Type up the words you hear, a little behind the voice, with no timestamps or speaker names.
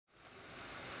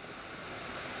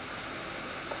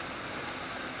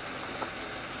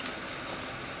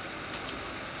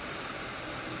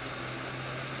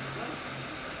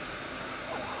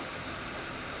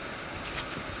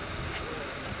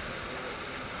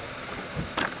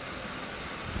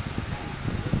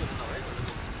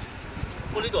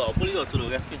pulidor suruh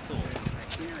gas pisau.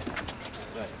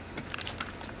 Right.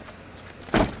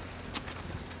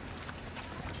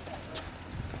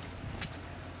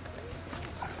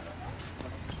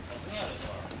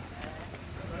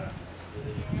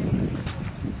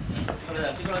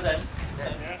 Take your time.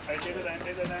 Yeah, I take the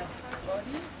time.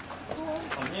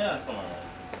 Come here, come on.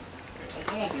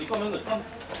 Come on, you come in good, come.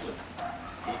 Good.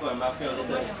 You go and back here,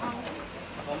 listen.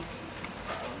 Come.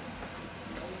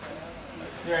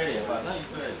 You're ready, but now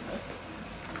you're ready.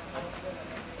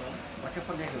 What's your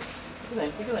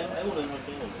name? Take your time. I will do it.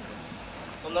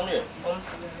 Come down here. Come.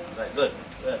 Right, good.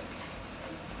 Yes.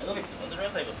 I go fix it. On the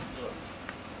right side, go.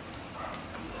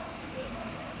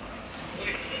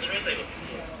 Okay, on the right side, go.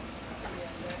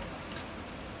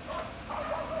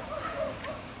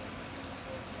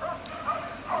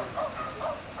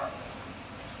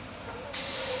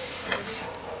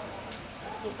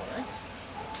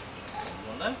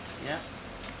 Yeah.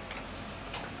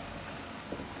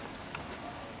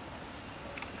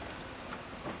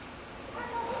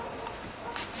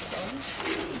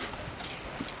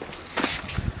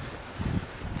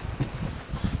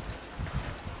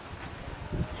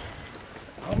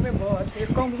 Oh my God, you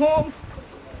come home.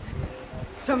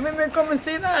 Somebody may come and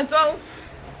see that as well.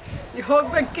 You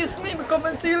hug and kiss me, we come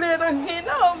and see you later here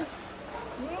now.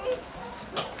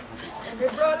 My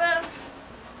brothers,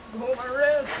 go home and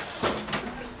rest.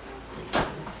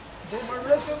 Go home and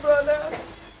rest, my brothers.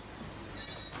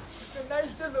 Look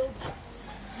nice to look.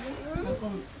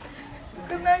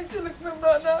 Look nice to look, my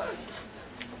brothers.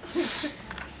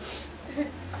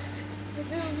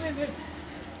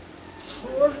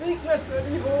 Whole week,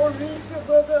 naturally, whole week, my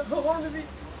brother, whole week.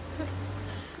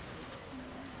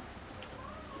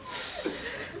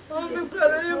 Oh, my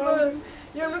brother,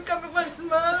 you look at me and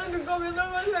smile, you come in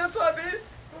over here for me.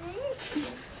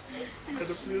 You had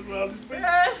to please rally me.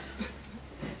 Yeah.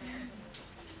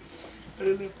 I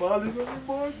didn't fall in the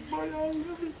board, my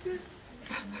everything.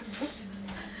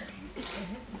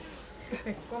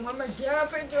 Come on, my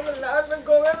girlfriend, you will laugh and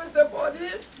go and support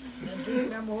it.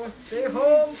 Stay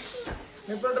home.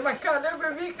 My brother, my cat,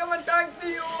 every week come and thank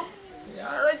you. You're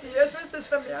all right, yes, my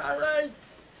sister, you're all right.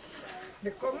 They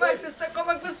come back, sister, come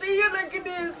back to see you like it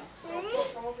is.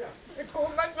 They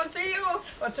come back to see you.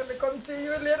 Watch me come see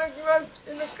you later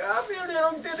in the car for you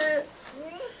long today.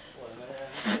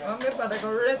 Oh, my brother,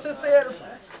 go rest yourself.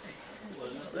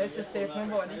 Rest yourself, my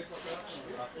body.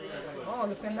 Oh,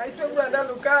 look nice, my brother.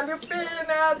 Look all your pain,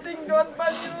 everything done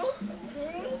for you.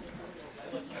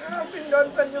 Everything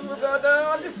done for you, my brother.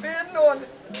 All the pain done.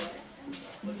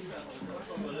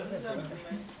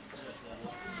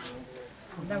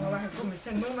 Dan mga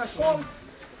kumisan mo na kom.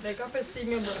 They got to see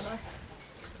me, brother.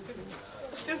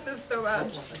 This is the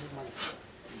one.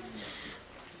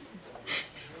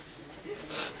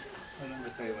 I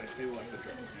remember saying like they want the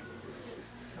drink.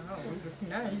 Oh, look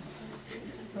nice.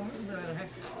 Oh, brother.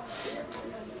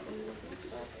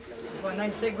 When I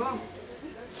say go,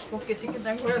 book your ticket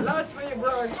and go last for your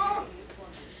brother. Go.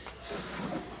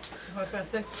 Like I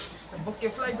said, book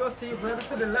your flight, go see your brother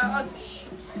for the last.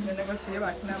 Then I go see you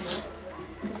back now.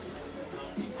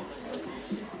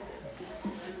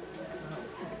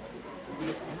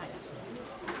 Nice.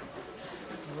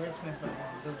 Where's my brother?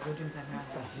 The good in the hand.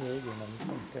 Here, you know,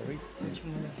 very. Which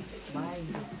one? Mine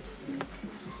is.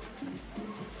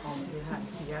 Oh, you have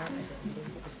here.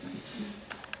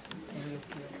 And look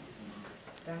here.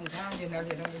 Down, you know,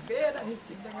 the bed, and you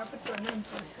see them up at your name.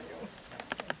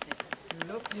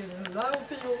 Look, you love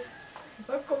you.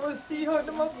 I come and see how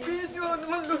them up with you, and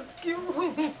them look you.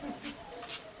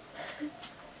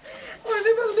 When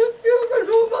they look you, I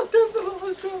go back to the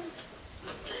hospital.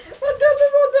 I tell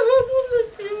them what the hell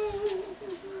look you.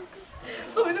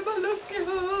 When they look you.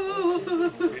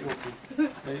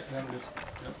 They never just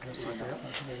like see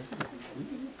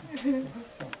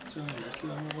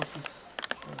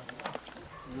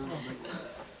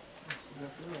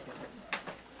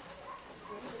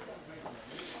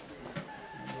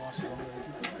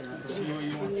what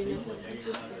you want to do.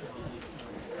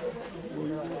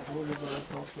 We'll give it a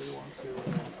call for you want to.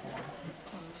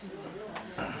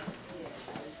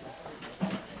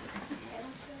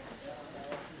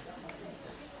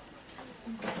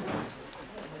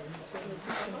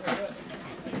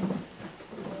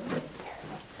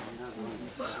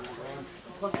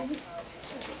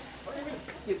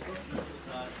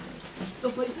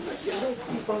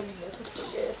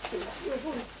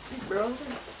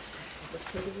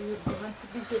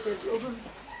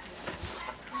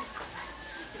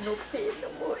 No pain, no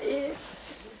more ache.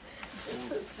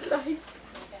 This is life.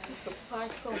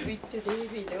 Apart from week today,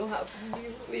 we don't have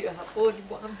new, we have only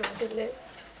one brother left.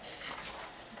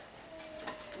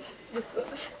 This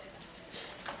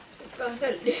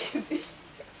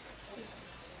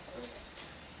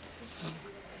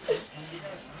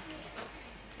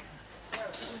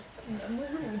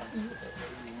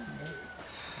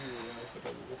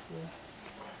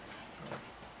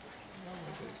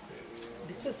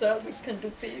is all we can do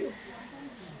for you.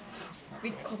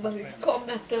 We come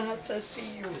at the house and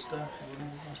see you.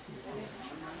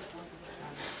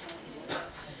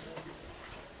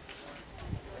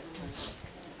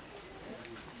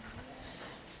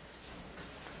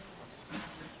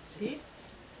 See?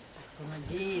 Come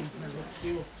again, I look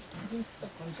you.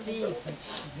 Come see. Make it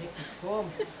come.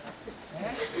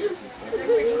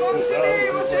 Come today,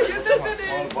 what are you doing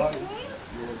today?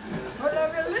 Well, I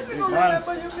will listen to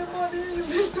remember you before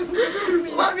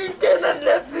Mommy cannot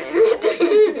let me with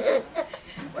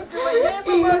what do I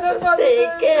remember?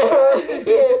 Take care.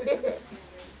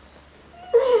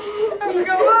 I'm going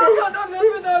to live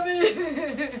with me.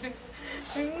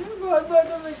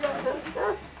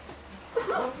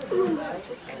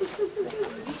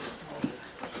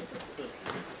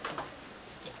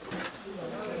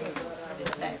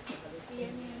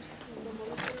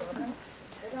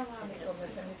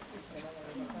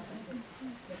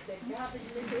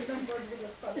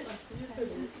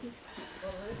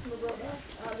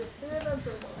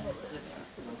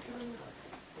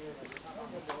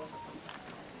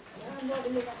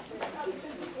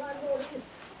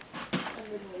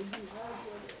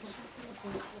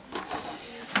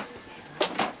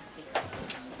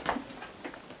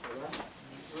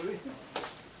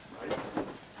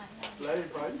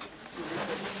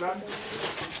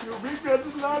 You big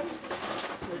better land.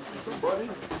 Somebody.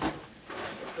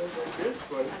 Like this,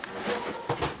 buddy.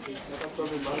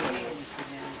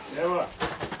 Never.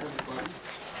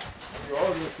 You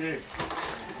always say,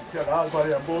 tell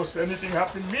everybody and boss, anything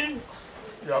happen to me,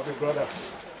 you have a brother.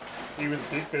 He will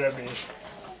take care of me.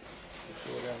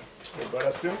 So the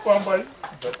brother still come by,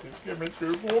 but he can make sure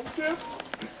you go home safe.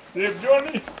 Safe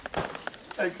journey.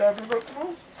 I can't do that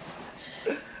more.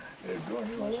 Safe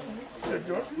journey, man. Safe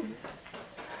journey.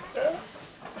 Yeah.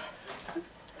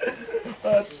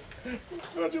 But,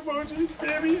 what about you,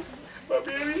 baby? My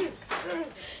baby?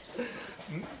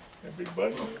 A big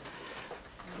buddy.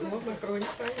 You want macaroni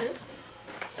pie, huh?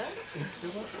 You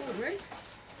want food, right?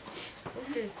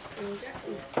 Okay, you got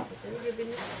food. Let me give you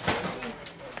this.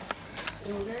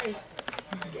 Okay.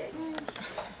 Okay.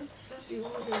 Stop you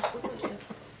all this. Come on, Chef.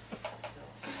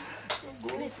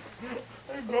 Sleep.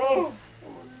 Go.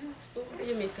 What do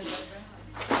you make? We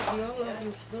all love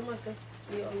you. No matter.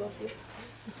 We all love you.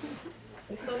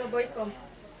 The son of boy come.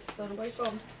 Son of boy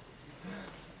come.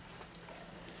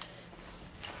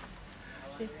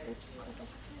 Take this.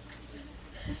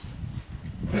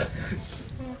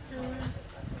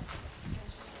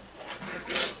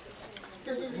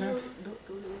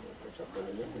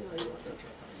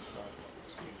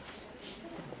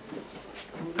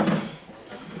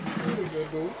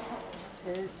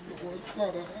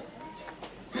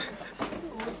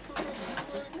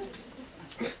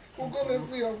 Who gonna let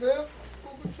me up there? Who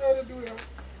can try to do that?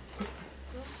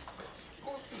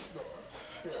 Go sit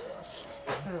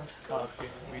down. Rest. Okay,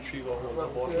 retrieve all the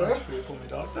water and spray for me,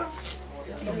 doctor.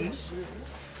 Please.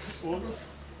 Hold it.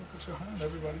 Put your hand,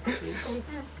 everybody.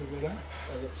 Give it that.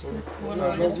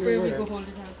 One spray, we go hold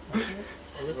it out.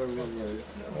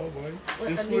 Oh boy.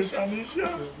 This was Anisha.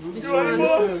 You are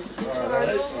more.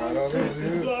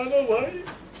 I know why.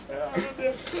 I know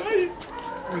they're crying.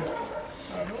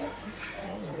 I know.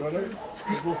 Brother,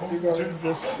 you go home,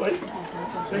 just wait.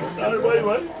 Next time,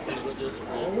 why?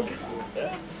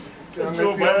 Yeah.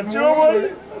 Joe, man,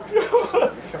 Joe,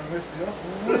 Can't lift you up.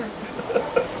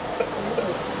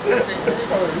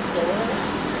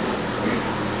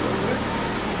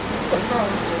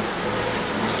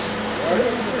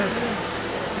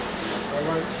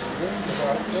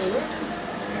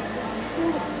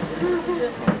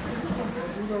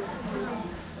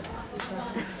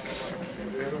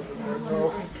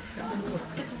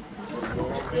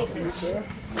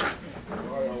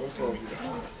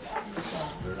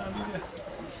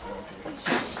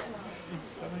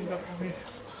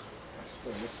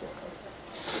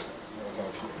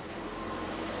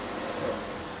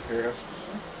 Yes.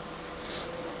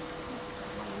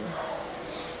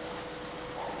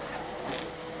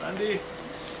 Andy.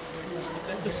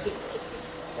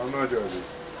 I'm not joking.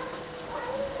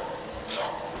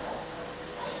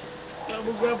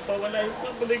 I'm grandpa when I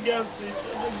stop at the gas station.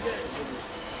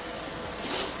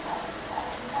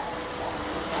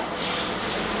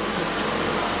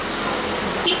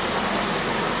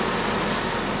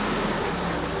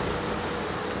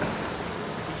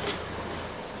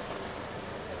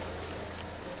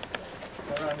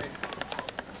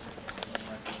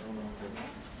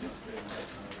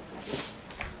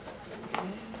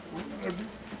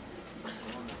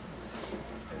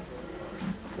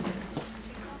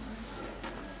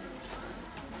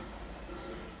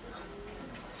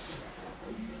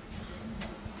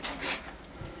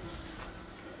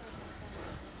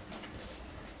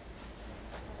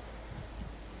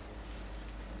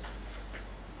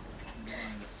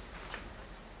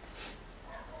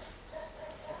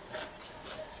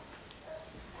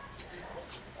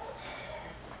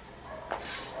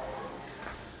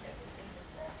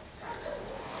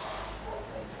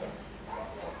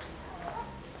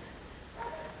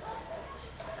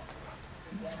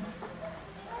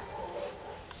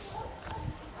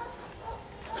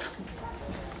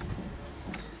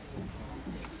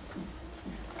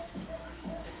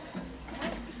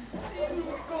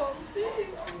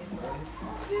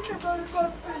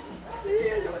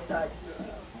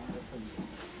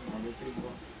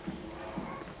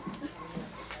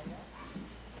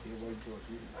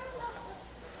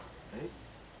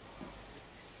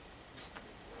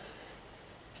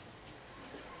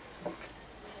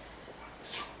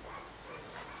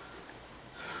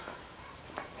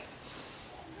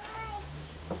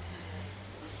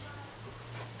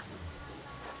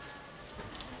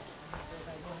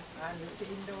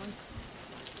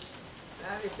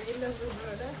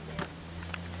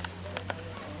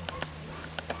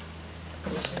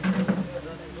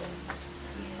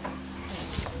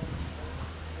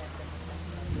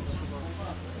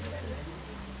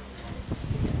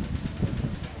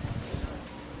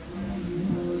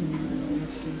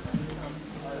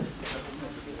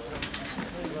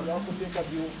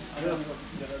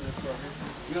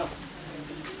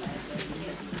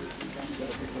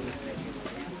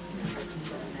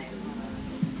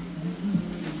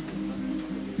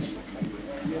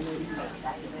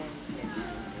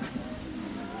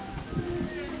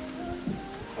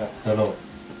 Yes, hello.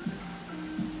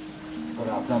 Good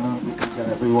afternoon to each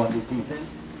and everyone this evening.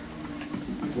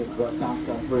 Give God thanks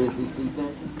and praise this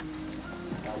evening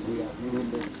as we are viewing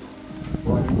this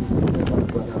body this evening of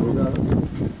Brother Rudy.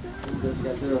 In the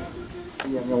shelter,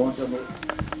 see and you want to make,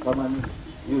 come and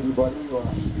view the body or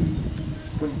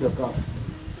going to come.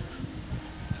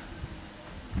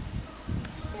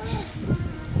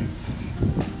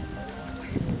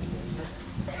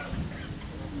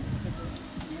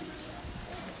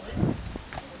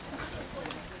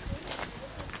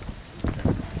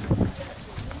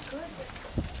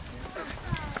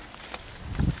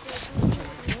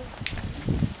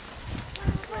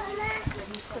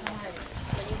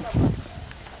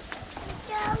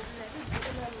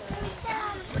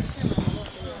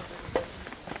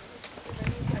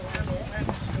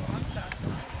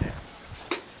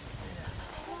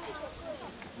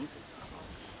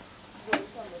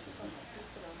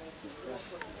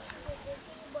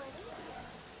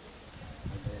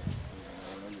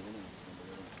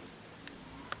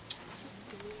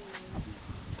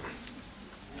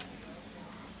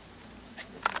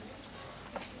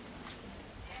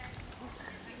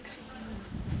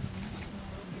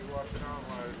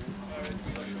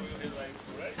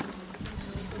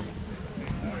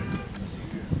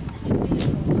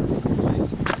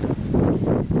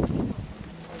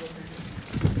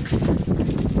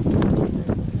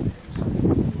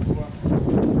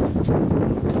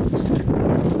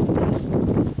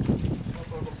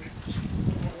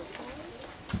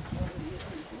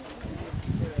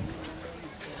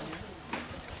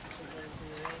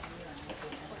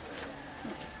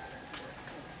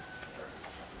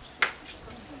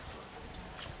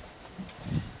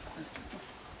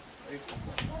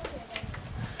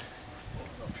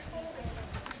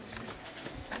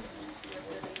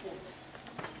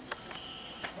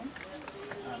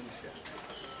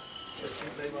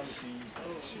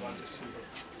 She wants to see it.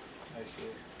 I see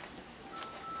it.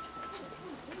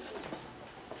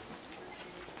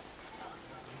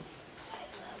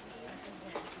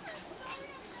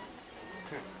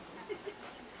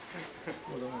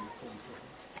 Hold on.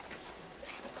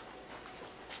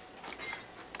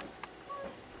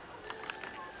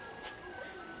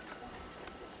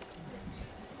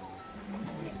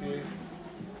 Okay.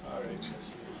 All right.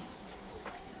 Just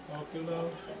okay,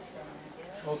 love.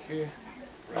 Okay.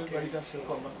 Everybody just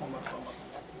come back. All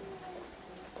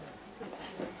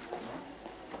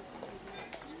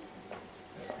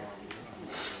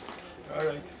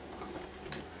right.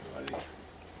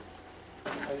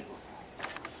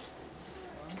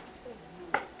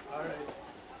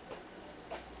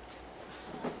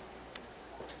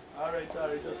 All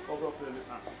right, just cover up a little bit.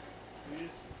 Please.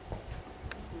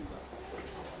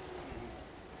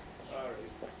 All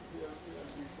right.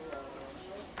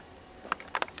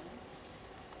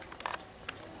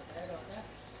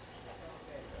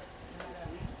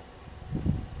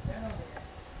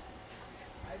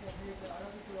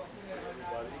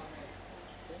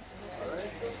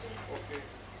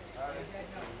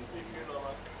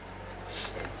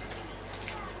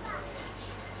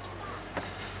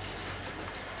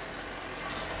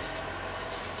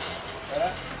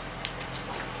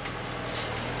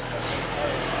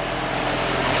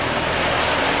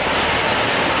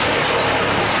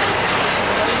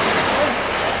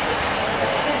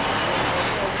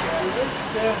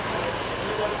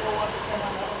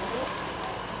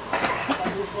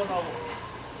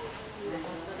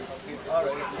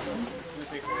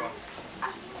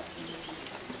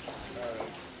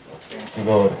 Thank you,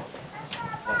 Lord.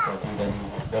 Blessed be the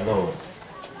name of the Lord.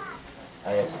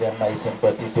 I extend my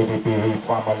sympathy to the bereaved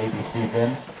family this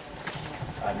evening.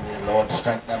 And may the Lord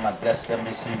strengthen them and bless them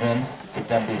this evening. Give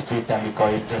them the faith and the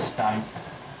courage to stand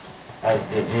as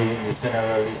they view the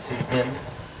funeral this evening.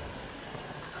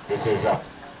 This is a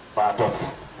part of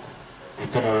the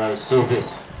funeral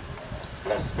service.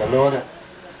 Bless the Lord.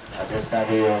 At this time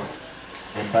we will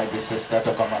invite the sister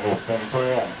to come and open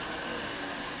prayer and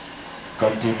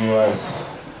continue as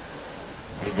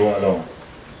we go along.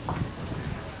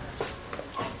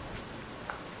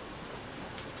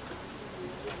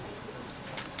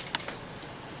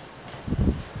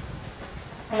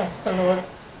 Bless the Lord.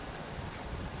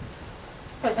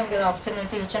 Pleasant good afternoon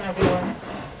to each and everyone.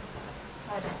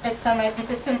 I just extend my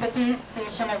deepest sympathy to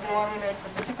each and everyone. It's a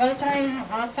difficult time, a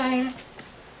hard time.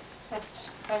 But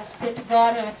I just pray to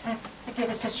God and ask Him to give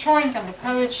us the strength and the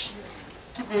courage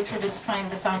to go through this time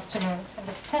this afternoon and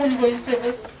this homegoing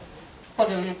service for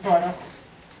the late brother.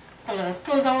 So let us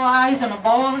close our eyes and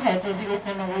bow our heads as we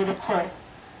open a word of prayer.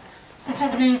 So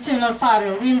Heavenly Eternal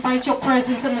Father, we invite your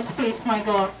presence in this place, my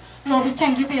God. Lord, we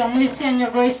thank you for your mercy and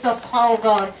your grace thus far,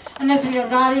 God. And as we are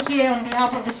gathered here on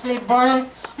behalf of this late brother,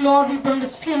 Lord, we bring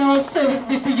this funeral service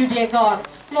before you, dear God.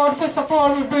 Lord, first of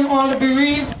all, we bring all the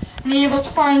bereaved, neighbors,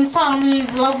 friends,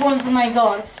 families, loved ones, my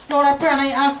God. Lord, I pray and I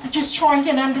ask that you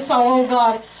strengthen them this hour, oh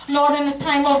God. Lord, in the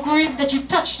time of grief, that you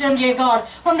touch them, dear God,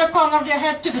 from the crown of their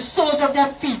head to the soles of their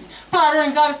feet. Father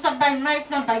and God, it's not by might,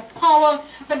 not by power,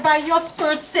 but by your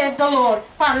Spirit, said the Lord.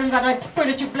 Father and God, I pray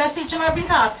that you bless each and every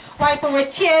heart. Wipe away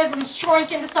tears and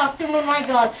strength in this afternoon, my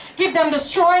God. Give them the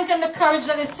strength and the courage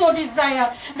that they so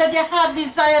desire, that their heart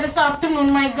desire this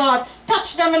afternoon, my God.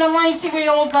 Touch them in a mighty way,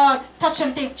 oh God. Touch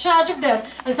and take charge of them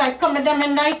as I commit them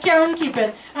in thy care and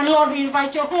keeping. And Lord, we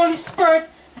invite your Holy Spirit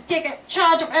to take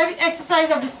charge of every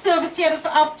exercise of the service here this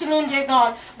afternoon, dear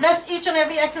God. Bless each and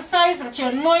every exercise and your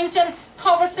anointing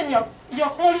covers in your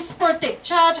Holy Spirit. Take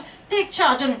charge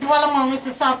and dwell among us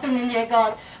this afternoon, dear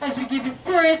God. As we give you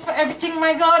praise for everything,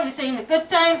 my God. You say in the good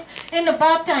times, in the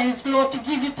bad times, Lord, to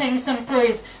give you thanks and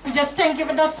praise. We just thank you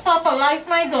for thus far for life,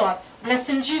 my God. Bless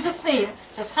in Jesus' name.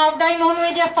 Just have thine own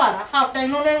way, dear Father. Have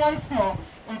thine own way once more.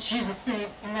 In Jesus' name,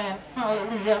 amen.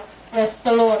 Hallelujah. Bless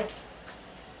the Lord.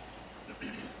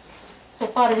 So,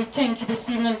 Father, we thank you this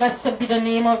evening. Blessed be the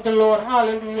name of the Lord.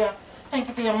 Hallelujah. Thank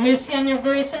you for your mercy and your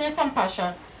grace and your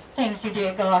compassion. Thank you,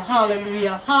 dear God.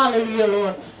 Hallelujah. Hallelujah,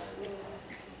 Lord.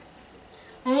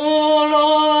 Oh,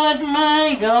 Lord,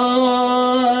 my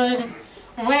God,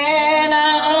 when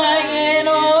I in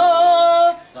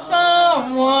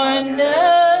awesome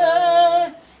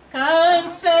wonder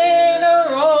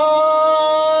consider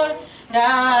all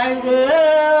thy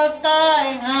works thy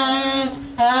hands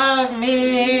have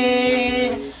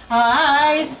made,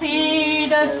 I see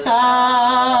the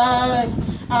stars,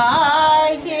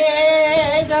 I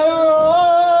hear the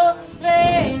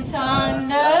rolling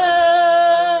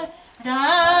thunder,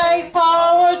 thy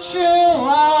power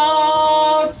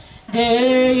throughout the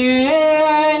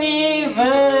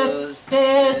universe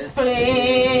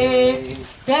display.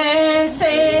 Then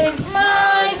sings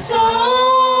my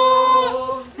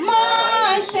soul,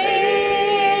 my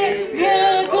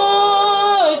Savior,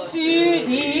 God to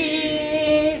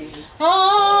thee.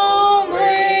 How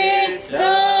great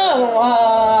thou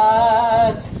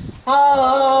art,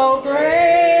 how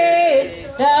great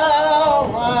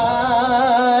thou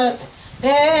art.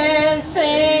 Then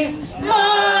sings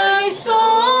my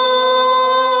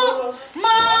soul,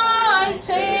 my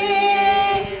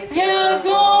Savior,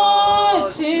 God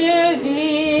to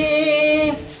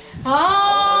thee.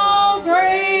 How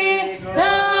great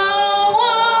thou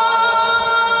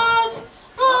art,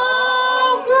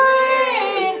 how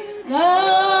great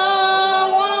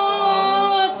thou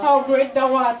art, how great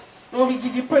thou art. Lord, we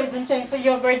give you praise and thanks for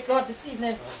your great God this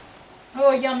evening.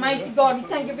 Oh, your mighty God, we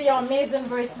thank you for your amazing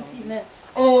grace this evening.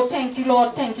 Oh, thank you,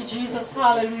 Lord. Thank you, Jesus.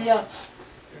 Hallelujah.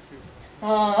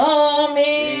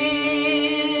 Amazing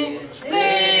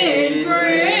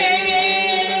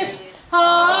grace,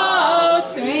 how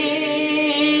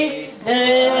sweet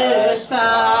the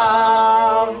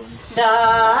sound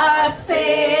that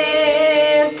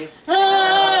saves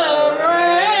a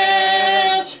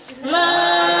wretch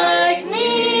like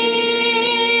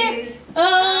me.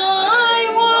 I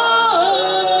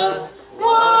was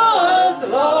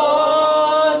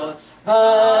lost,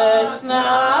 but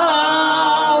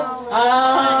now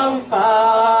I'm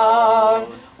found.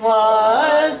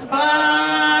 Was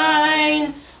blind,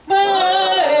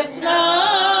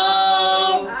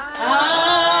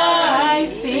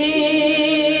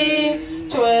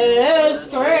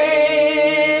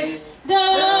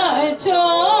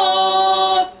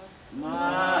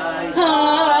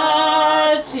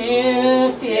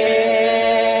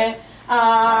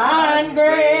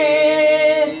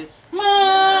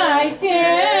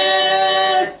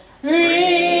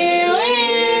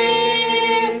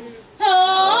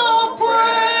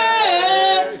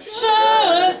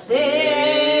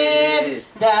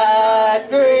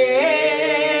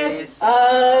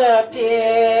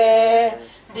 appear.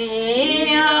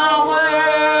 The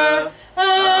hour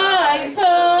I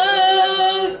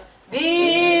first believe,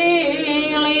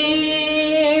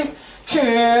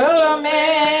 true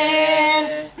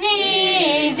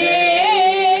many dangers,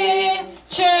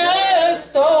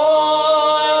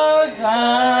 toils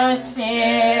and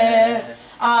snares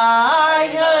I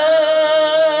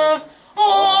have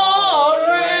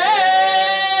already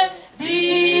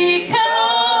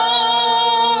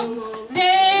come.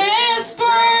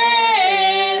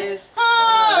 Disgrace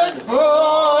has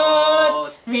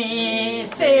brought me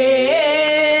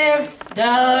safe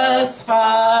thus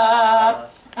far,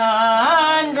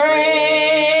 and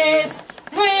grace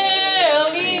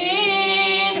will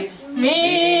lead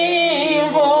me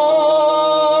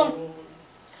home.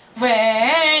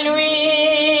 When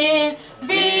we've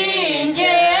been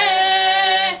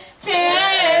here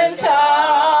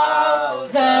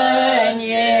 10,000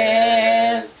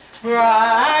 years,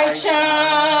 bright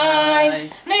shining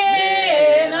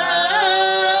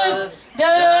us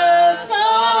the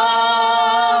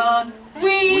sun,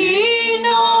 we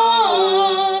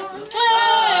know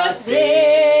last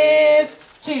days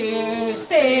to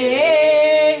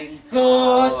sing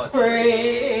God's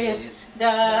praise.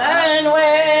 Than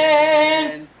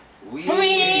when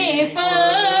we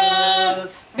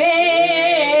first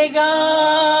begun.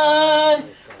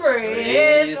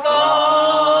 Praise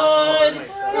God,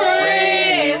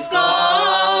 praise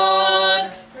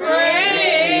God,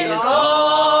 praise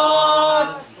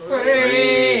God,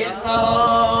 praise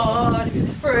God,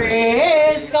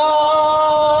 praise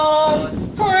God,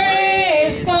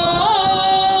 praise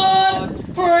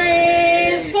God,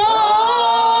 praise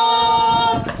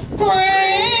God,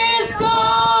 praise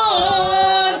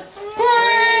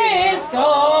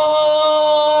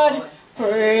God,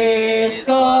 praise God, praise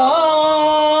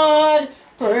God,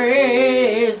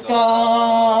 praise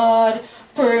God,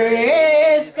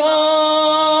 praise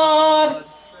God,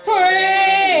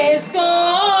 praise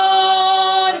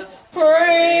God,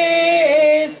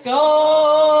 praise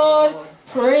God,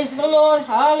 praise the Lord,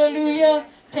 hallelujah.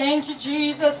 Thank you,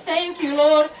 Jesus. Thank you,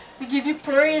 Lord. We give you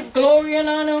praise, glory, and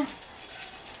honor.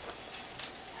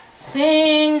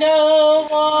 Sing the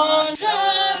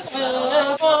wondrous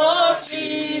love of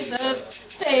Jesus.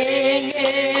 Sing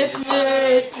His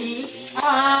mercy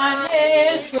and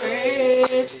His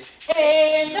grace.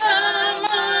 In the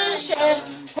mansion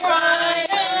bright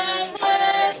and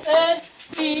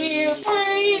blessed, He'll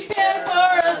prepare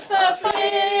for us a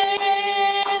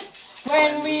place.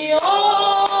 When we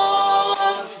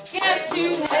all get to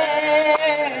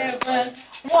heaven,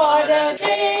 what a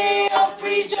day of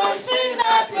rejoicing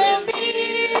that will be.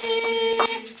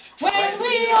 When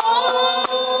we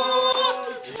all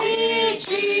see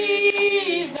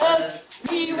Jesus,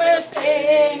 we will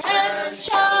sing and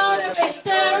shout a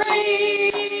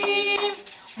victory.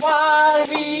 While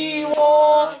we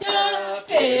walk the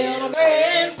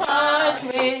pilgrim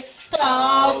pathway,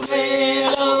 clouds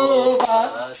will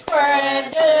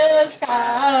overspread the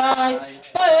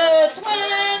skies. But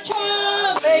when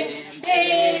troubling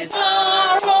days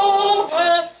are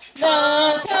over,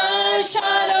 not a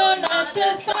shadow, not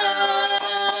a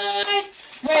sign.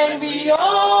 When we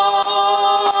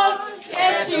all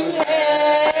get to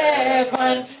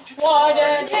heaven, what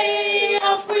a day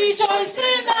of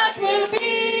rejoicing that will be.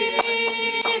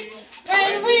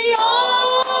 When we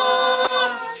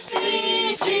all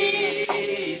see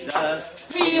Jesus,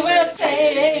 we will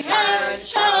sing and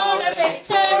shout a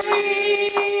victory.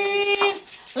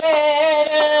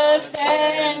 Let us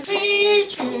then be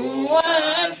true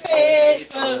and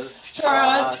faithful,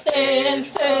 trust in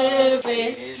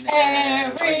serving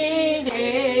every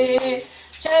day.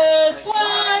 Just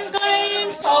one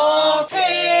glimpse of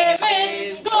fame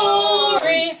and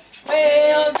glory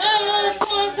will the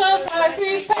tools of life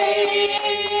repay.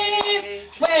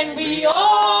 When we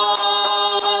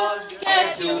all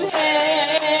get to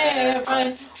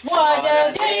heaven, what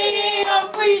a day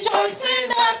of rejoicing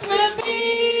that will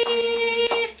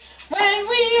be. When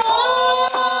we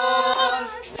all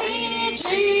see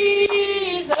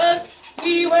Jesus,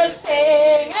 we will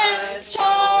sing and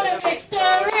shout a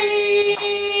victory.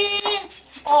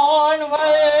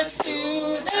 Onward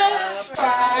to the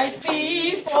prize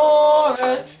before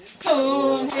us,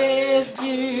 soon His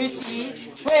beauty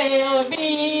will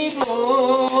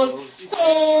behold.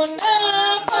 Soon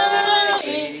the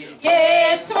pearly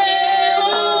gates will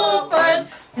open,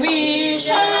 we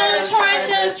shall strike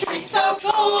the streets of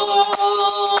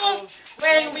gold.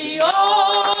 When we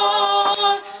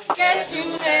all get to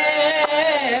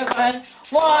heaven,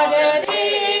 what a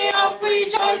day of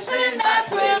rejoicing that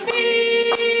will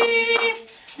be.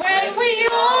 When we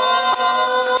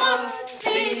all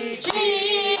see Jesus,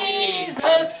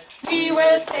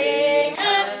 together sing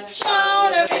and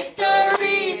shout a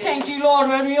victory. Thank you, Lord,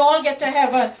 when we all get to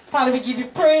heaven. Father, we give you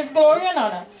praise, glory, and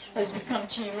honor as we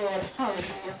continue, Lord.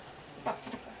 Hallelujah. Back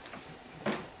to the pastor.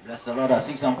 Bless the Lord. I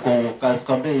see some co-workers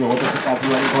come there. You want to pick up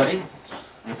view, anybody?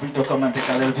 You're free to come and take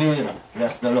a little view, you know.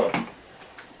 Bless the Lord.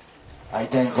 I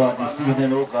thank God this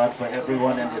evening, oh God, for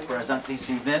everyone in the present this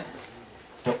evening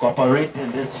to cooperate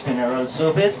in this funeral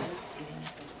service.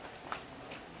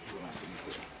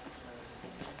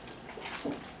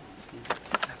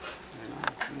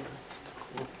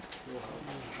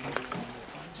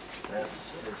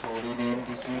 Bless His holy name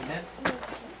this evening.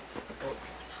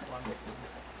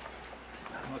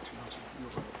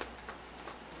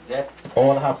 Death,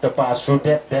 all have to pass through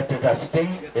death. Death is a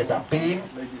sting, it's a pain,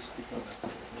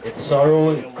 it's sorrow,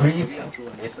 it's grief,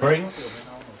 it brings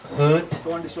hurt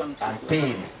and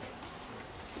pain.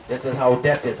 This is how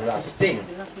death is, it's a sting,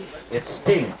 it's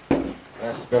sting.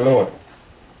 Bless the Lord.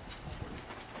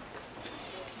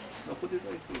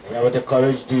 I would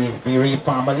encourage the bereaved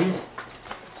family,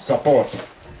 support.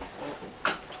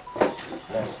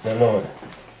 Bless the Lord.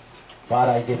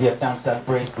 Father, I give you thanks and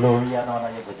praise, glory and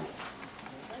honor you.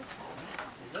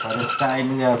 For this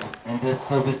time we have in this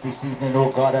service this evening,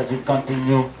 oh God, as we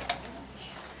continue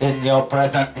in your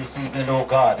presence this evening, oh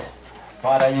God.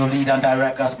 Father, you lead and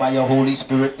direct us by your Holy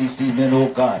Spirit this evening, oh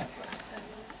God.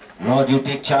 Lord, you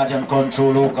take charge and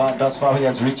control, oh God. Thus far we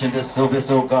has reached in this service,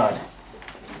 oh God.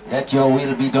 Let your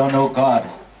will be done, oh God.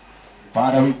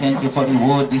 Father, we thank you for the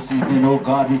word this evening, oh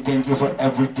God. We thank you for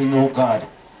everything, oh God.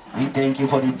 We thank you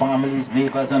for the families,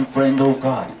 neighbors and friends, oh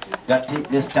God, that take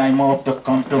this time off to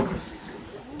come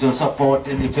to support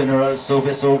in the funeral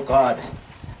service, oh God.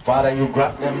 Father, you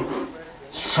grant them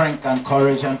strength and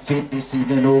courage and faith this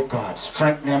evening, oh God.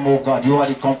 Strengthen them, oh God. You are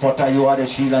the comforter, you are the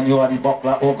shield, and you are the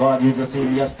buckler, oh God. You the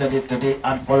same yesterday, today,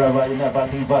 and forever. You never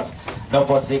leave us, nor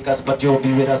forsake us, but you'll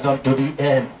be with us unto the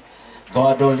end.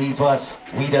 God don't leave us.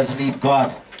 We just leave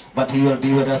God, but He will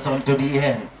be with us unto the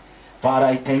end. Father,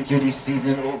 I thank you this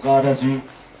evening, oh God, as we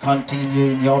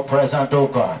continue in your presence, oh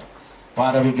God.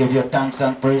 Father, we give you thanks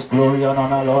and praise, glory and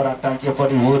honor, Lord. I thank you for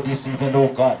the word this evening, oh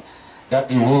God. That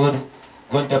the word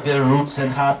going to build roots in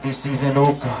heart this evening,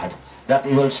 oh God. That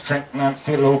it will strengthen and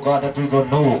fill, oh God, that we will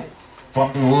know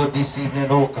from the word this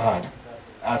evening, oh God.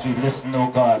 As we listen,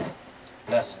 oh God.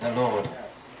 Bless the Lord.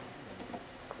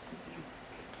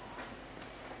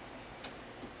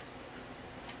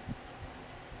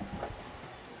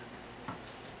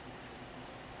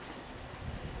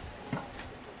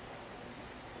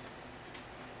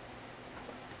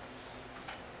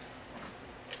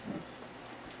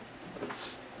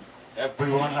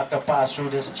 Everyone had to pass through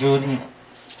this journey.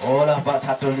 All of us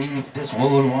had to leave this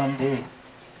world one day.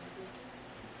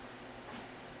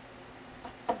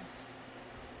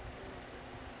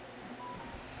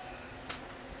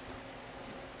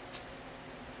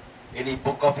 In the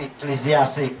book of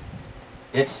Ecclesiastes,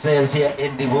 it says here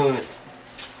in the word,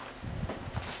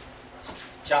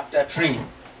 chapter 3,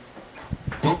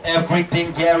 to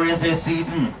everything there is a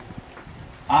season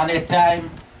and a time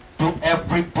to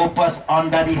every purpose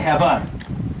under the heaven.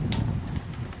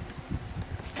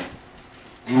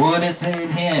 The word is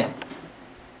saying here,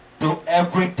 to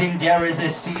everything there is a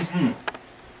season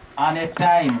and a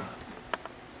time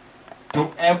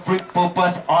to every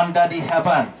purpose under the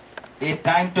heaven. A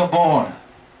time to born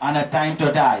and a time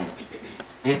to die.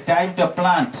 A time to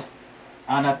plant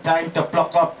and a time to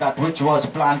pluck up that which was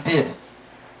planted.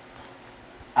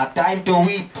 A time to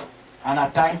weep and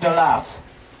a time to laugh.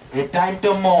 A time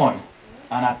to mourn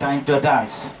and a time to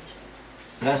dance.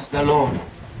 Bless the Lord.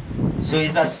 So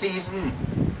it's a season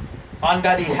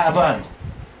under the heaven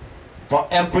for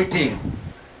everything.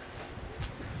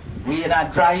 We in a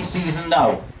dry season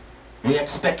now. We're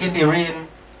expecting the rain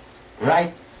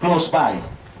right close by.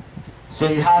 So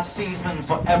it has season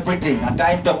for everything. A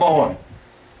time to born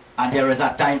and there is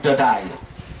a time to die.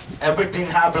 Everything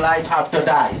have life, have to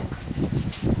die.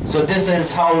 So this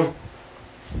is how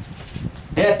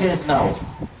death is now.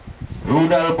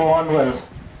 Rudal born, well,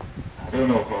 I don't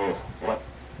know how, what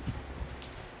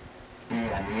day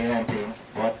and year and thing,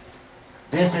 but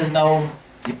this is now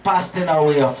the passing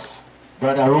away of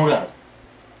Brother Rudal.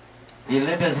 He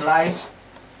lived his life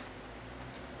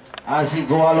as he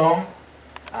go along,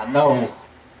 and now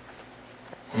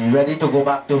he ready to go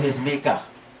back to his maker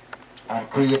and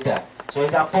creator. So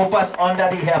it's a purpose under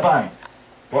the heaven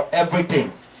for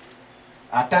everything.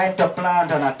 A time to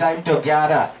plant and a time to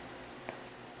gather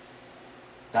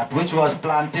that which was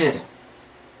planted.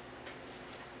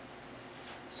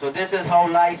 So this is how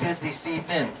life is this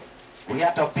evening. We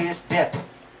have to face death.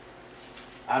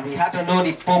 And we have to know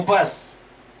the purpose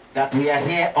that we are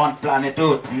here on planet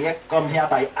Earth. We come here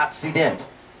by accident.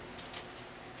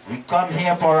 We come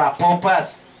here for a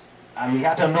purpose, and we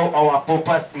have to know our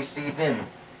purpose this evening.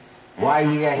 Why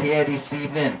we are here this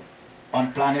evening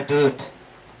on planet Earth.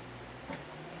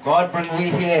 God bring we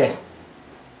here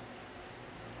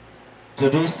to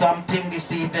do something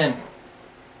this evening.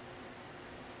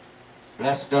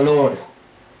 Bless the Lord.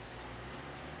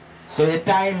 So a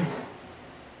time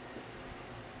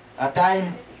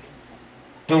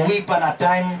to weep, and a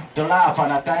time to laugh,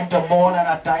 and a time to mourn, and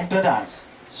a time to dance.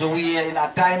 So we are in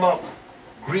a time of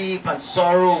grief and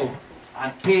sorrow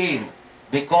and pain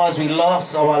because we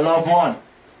lost our loved one.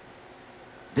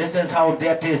 This is how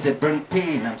death is. It brings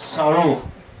pain and sorrow.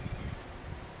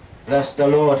 Bless the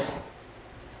Lord.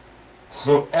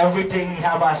 So everything, we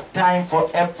have a time for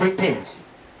everything.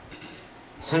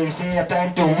 So you say a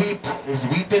time to weep is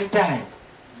weeping time.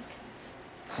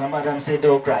 Some of them say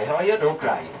don't cry. How you don't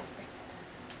cry?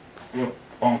 Your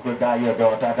uncle die, your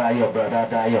daughter die, your brother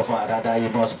die, your father die, you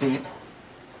must pain.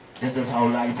 This is how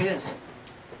life is.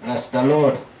 Bless the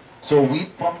Lord. So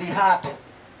weep from the heart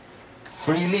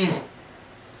freely.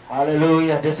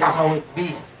 Hallelujah. This is how it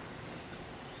be.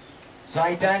 So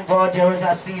I thank God there is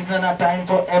a season, a time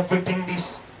for everything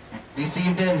this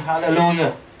evening.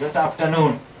 Hallelujah. This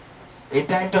afternoon. A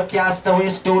time to cast away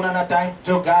stone and a time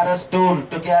to gather stone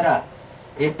together.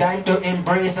 A time to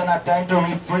embrace and a time to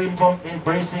refrain from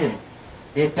embracing.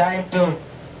 A time to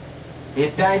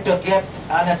get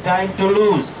and a time to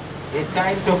lose. A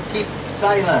time to keep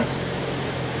silent.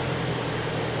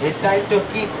 A time to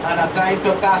keep and a time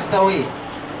to cast away.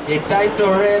 A time to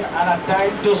reign and a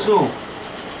time to sow.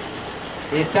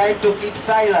 A time to keep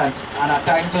silent and a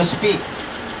time to speak.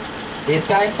 A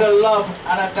time to love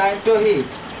and a time to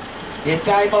hate. A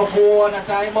time of war and a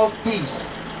time of peace.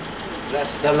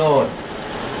 Bless the Lord.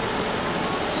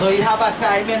 So you have a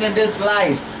timing in this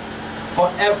life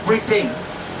for everything,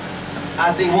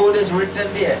 as the word is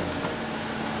written there.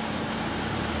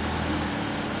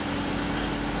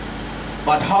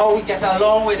 But how we get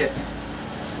along with it,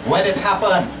 when it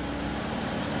happened.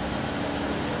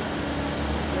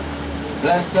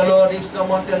 Bless the Lord. If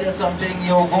someone tells you something, you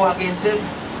go against him.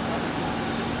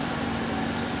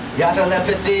 You have to left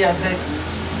it there and say,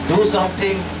 do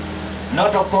something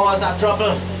not to cause a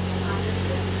trouble.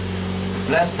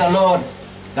 Bless the Lord,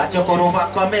 that you could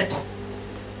overcome it.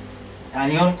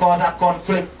 And you won't cause a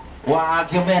conflict or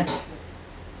argument.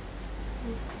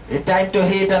 A time to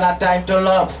hate and a time to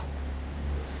love.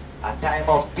 A time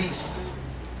of peace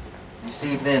this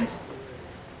evening.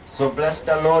 So bless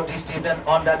the Lord this evening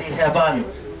under the heaven.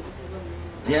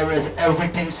 There is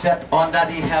everything set under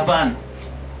the heaven.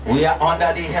 We are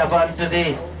under the heaven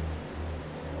today.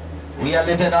 We are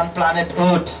living on planet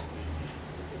Earth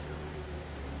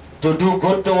to do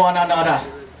good to one another,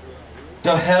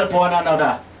 to help one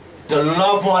another, to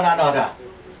love one another.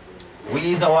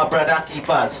 We is our brother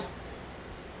keepers.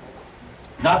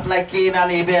 Not like Cain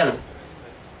and Abel.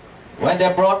 When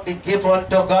they brought the gift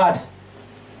unto God,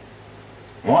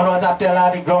 one was a teller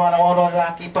of the ground and one was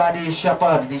a keeper of the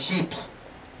shepherd, the sheep.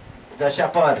 The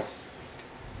shepherd.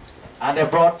 And they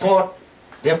brought forth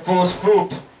the first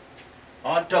fruit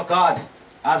unto God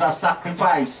as a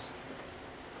sacrifice.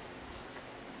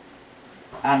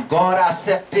 And God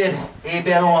accepted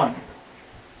Abel one.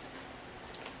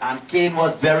 And Cain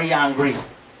was very angry,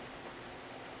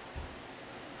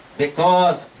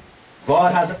 because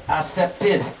God has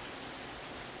accepted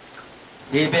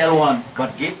Abel one,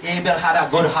 but Abel had a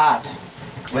good heart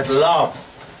with love.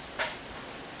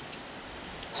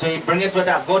 So he bring it with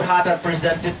a good heart and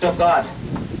present it to God.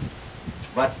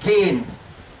 But Cain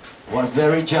was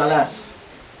very jealous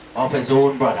of his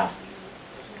own brother.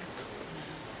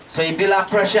 So he built a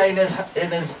pressure in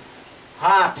his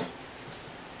heart,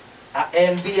 a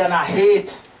envy and a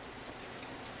hate,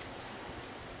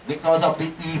 because of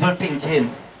the evil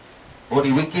thinking or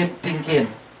the wicked thinking.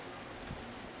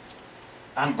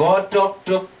 And God talked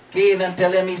to Cain and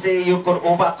tell him, he said, you could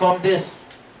overcome this.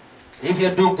 If you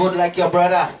do good like your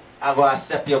brother, I will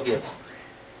accept your gift.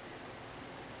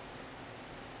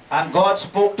 And God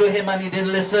spoke to him and he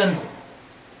didn't listen.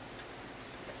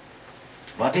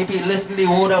 But if he listened to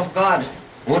the word of God,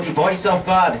 or the voice of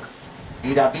God,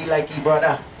 he'd be like his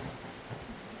brother.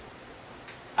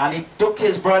 And he took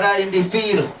his brother in the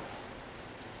field.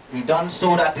 He done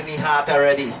so that in his heart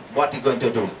already, what he going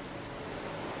to do.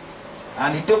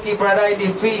 And he took his brother in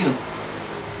the field.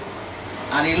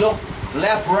 And he looked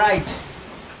left, right.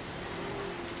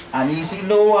 And he see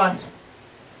no one.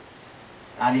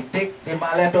 And he take the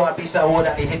mallet or a piece of wood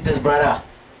and he hit his brother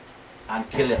and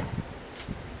kill him.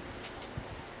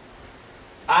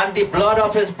 And the blood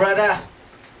of his brother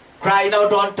crying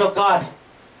out unto God,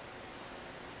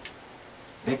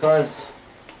 because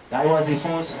that was the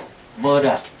first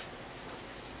murder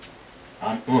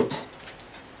on earth.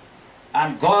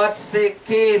 And God said,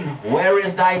 Cain, where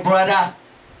is thy brother?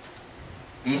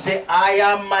 He said, I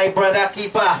am my brother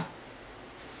keeper.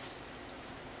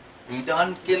 He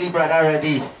done kill his brother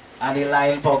already, and he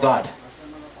lying for God.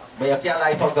 But you can't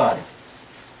lie for God.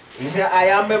 He said, I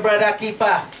am my brother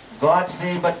keeper. God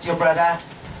said, but your brother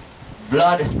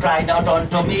blood cried out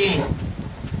unto me.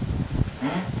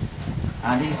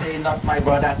 And he said, not my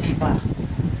brother keeper.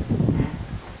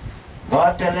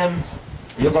 God tell him,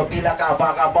 you're going to be like a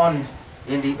vagabond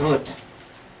in the earth.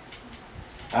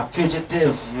 A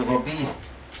fugitive. You're going to be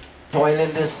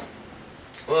toiling this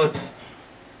earth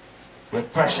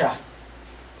with pressure.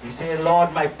 He said,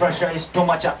 Lord, my pressure is too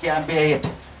much, I can't bear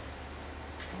it,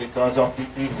 because of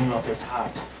the evil of his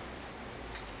heart.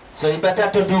 So you better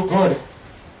to do good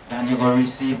than you're going to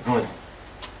receive good.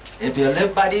 If you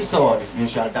live by the sword, you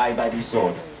shall die by the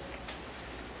sword.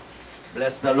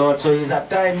 Bless the Lord. So it's a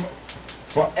time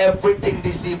for everything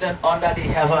this evening under the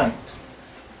heaven.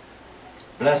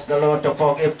 Bless the Lord, to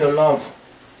forgive, to love.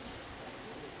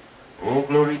 Oh,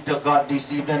 glory to God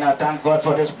this evening. I thank God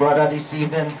for this brother this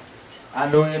evening. I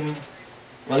know him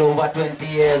well over 20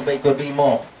 years, but it could be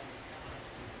more.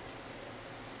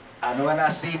 And when I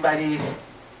see him by the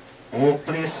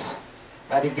workplace,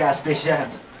 by the gas station,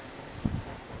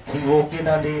 he walking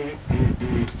on the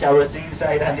kerosene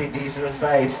side and the diesel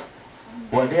side.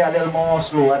 Well, they are a little more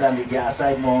slower than the gas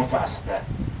side, more faster.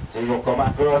 So you go come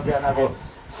across there and I go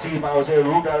see him, I will say,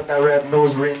 Rudolph the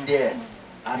red-nosed reindeer.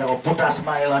 And I go put a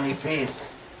smile on his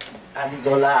face. And he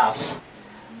go laugh.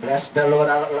 Bless the Lord,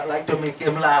 I like to make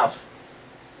him laugh.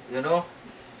 You know?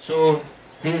 So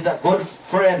he's a good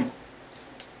friend.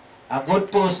 A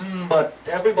good person, but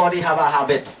everybody have a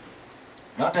habit.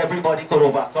 Not everybody could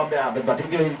overcome the habit, but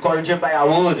if you encourage him by a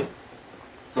word,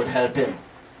 could help him.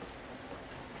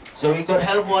 So we could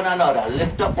help one another,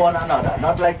 lift up one another,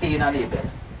 not like Cain and Abel.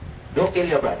 Don't kill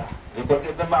your brother. You could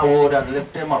give him a word and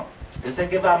lift him up. They say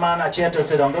give a man a chair to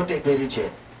sit down, don't take away the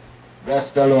chair.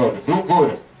 Bless the Lord. Do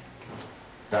good.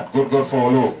 That good will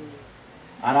follow.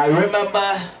 And I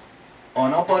remember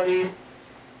on up on the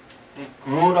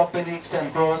road up in the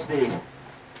St. Cross Day,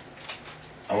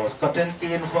 I was cutting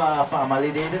cane for a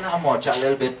family. They didn't have much, a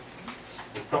little bit.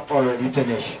 The crop already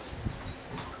finished.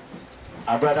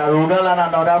 And Brother Rudolph and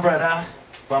another brother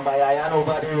from Bayan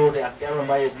over the road, I can't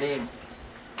remember his name.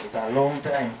 It's a long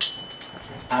time.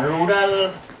 And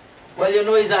Rudolph, well, you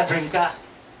know he's a drinker.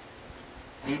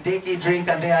 He take a drink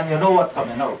and then you know what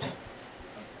coming out.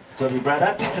 So the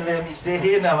brother tell him, he say,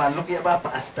 hey now man, look here about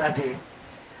Pastor Day.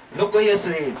 Look what you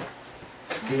said.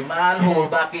 The man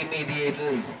hold back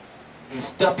immediately. He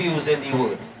stopped using the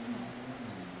word.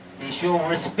 He show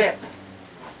respect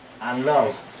and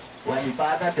love. When the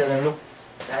partner tell him, look,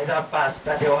 there's a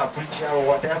pastor or a preacher or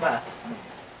whatever,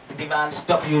 the man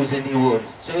stop using the word.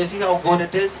 So you see how good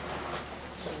it is?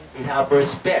 He have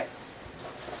respect.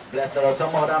 Bless the Lord.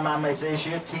 Some other man might say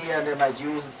shoot tea and they might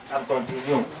use and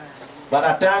continue. But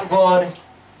I thank God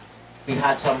he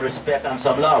had some respect and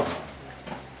some love.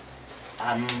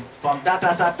 And from that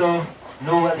I started to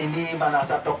know the name and I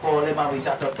started to call him and we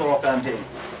started to talk and him.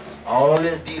 I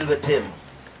always deal with him.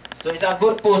 So he's a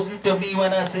good person to me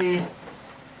when I say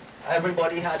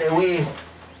everybody had a way.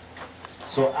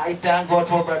 So I thank God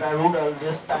for Brother Rudolph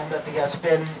this time that he has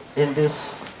spent in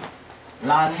this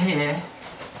land here.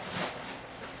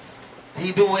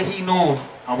 He do what he know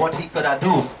and what he could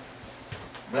do.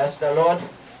 Bless the Lord.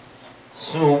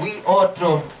 So we ought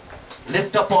to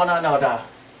lift up one another.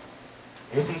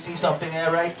 If we see something here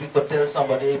right, we could tell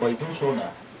somebody, hey boy, do so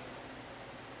now.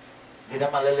 Give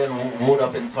them a little word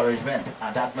of encouragement,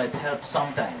 and that might help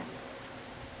sometime.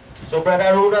 So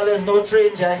Brother Rudolph is no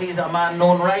stranger. He's a man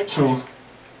known right through.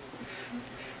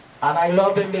 And I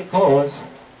love him because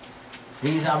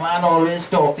he's a man always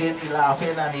talking, he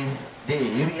laughing, and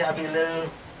if he have a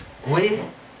little way,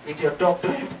 if you talk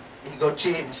to him, he go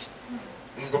change.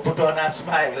 He go put on a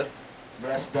smile.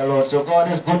 Bless the Lord. So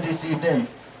God is good this evening.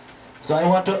 So I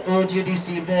want to urge you this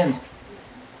evening,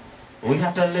 we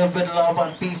have to live with love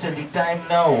and peace in the time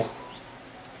now.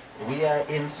 We are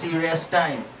in serious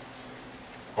time.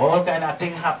 All kind of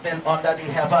things happening under the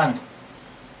heaven.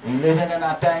 We living in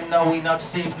a time now we not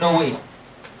safe no way.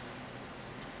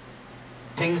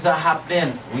 Things are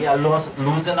happening. We are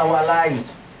losing our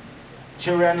lives.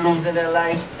 Children losing their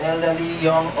life, elderly,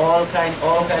 young, all kind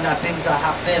of things are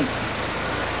happening.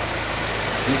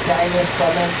 The time is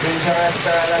coming, dangerous,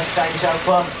 perilous time shall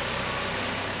come.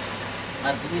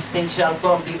 And these things shall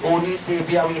come. The only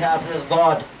Savior we have is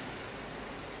God.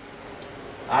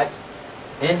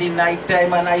 In the night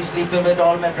time, and I sleeping with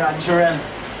all my grandchildren.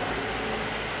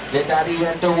 The daddy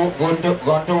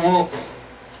gone to work.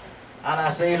 And I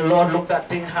say, Lord, look at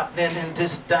things happening in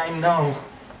this time now.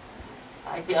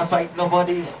 I can't fight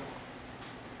nobody.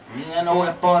 Me ain't no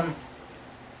weapon.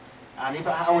 And if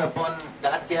I have a weapon,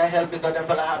 that can't help because them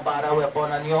fella have bad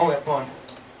weapon and your weapon.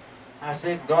 I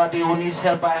say, God, the only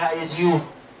help I have is you.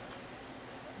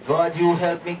 God, you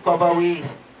help me cover we.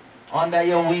 Under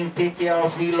your wing, take care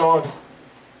of we, Lord.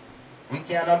 We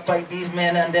cannot fight these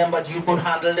men and them, but you could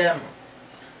handle them.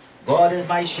 God is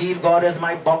my shield, God is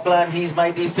my buckler, and He's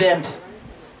my defense.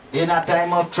 In a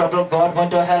time of trouble, God going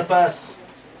to help us.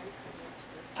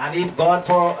 And if God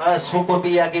for us, who could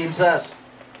be against us?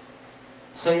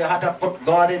 So you have to put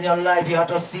God in your life, you have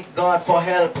to seek God for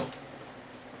help.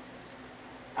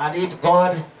 And if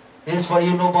God is for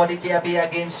you, nobody can be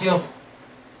against you.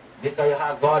 Because you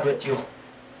have God with you.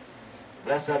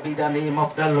 Blessed be the name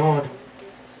of the Lord.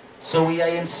 So we are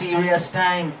in serious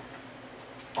time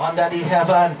under the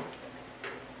heaven.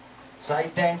 So I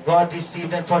thank God this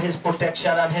evening for His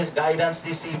protection and His guidance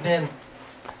this evening.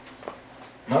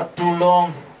 Not too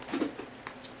long,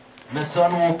 my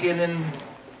son walking in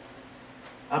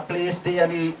a place there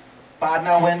and the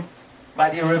partner went by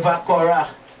the river Cora.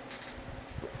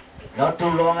 Not too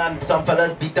long and some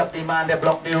fellas beat up the man, they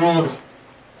blocked the road.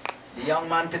 The young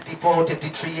man, 34,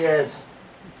 33 years,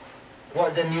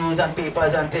 was in news and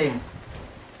papers and things.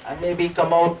 And maybe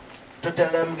come out to tell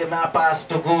them, give me a pass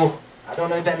to go. I don't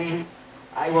know if any,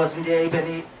 I wasn't there, if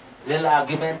any little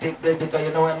argument take place, because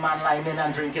you know when man liming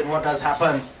and drinking, what has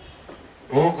happened?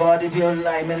 Oh God, if you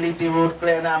liming, leave the road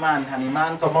clear now, man. And the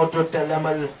man come out to tell them,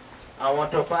 well, I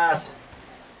want to pass.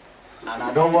 And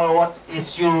I don't know what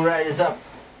issue rise up.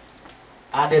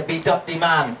 And they beat up the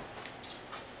man.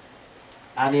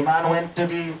 And the man went to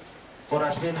the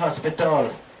Forest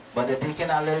Hospital, but they're taking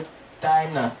a little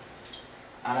time now.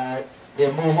 And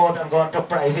they move out and gone to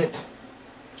private.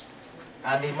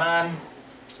 And the man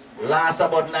last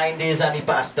about 9 days and he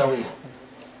passed away.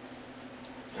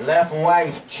 Left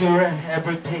wife, children,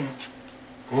 everything.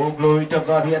 Oh, glory to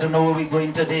God. We don't know where we're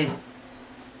going today.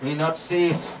 We're not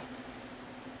safe.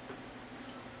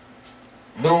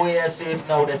 Nowhere safe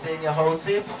now. They say in your house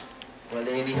safe. Well,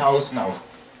 they're in the house now.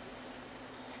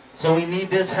 So we need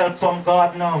this help from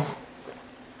God now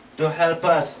to help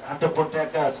us and to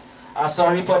protect us. I'm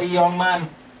sorry for the young man.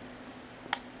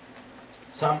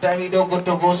 Sometimes he don't go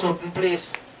to go certain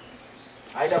place.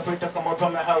 I'd afraid to come out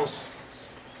from my house.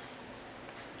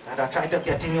 And I try to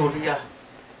get in earlier.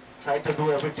 Try to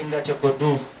do everything that you could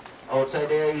do. Outside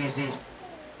there easy.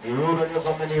 The road when you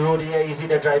come in the road here easy.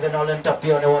 They're driving all on top of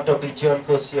you and they want to beat you and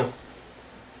curse you.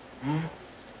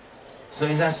 So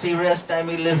it's a serious time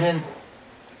we live in.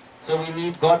 So we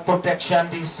need God protection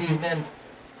this evening.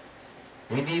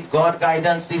 We need God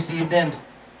guidance this evening.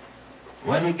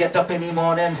 When we get up in the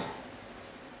morning,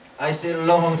 I say,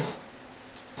 Lord,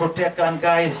 protect and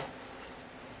guide.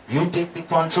 You take the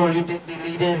control, you take the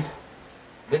leading.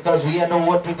 Because we know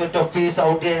what we're going to face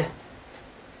out there.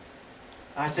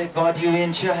 I say, God, you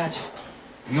in charge.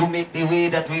 You make the way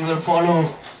that we will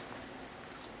follow.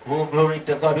 Oh, glory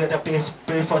to God. We have to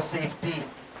pray for safety.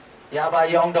 You have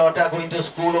a young daughter going to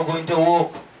school or going to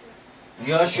work.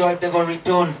 You're sure if they're going to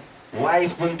return.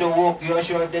 Wife going to work. You're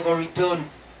sure if they're going to return.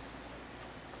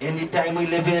 In the time we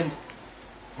live in,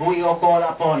 who you call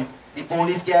upon? The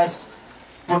police guys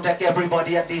protect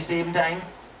everybody at the same time.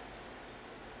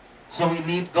 So we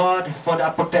need God for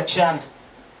that protection.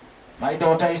 My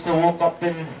daughter used to walk up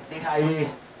in the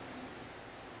highway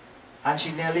and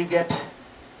she nearly get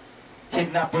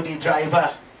kidnapped with the driver.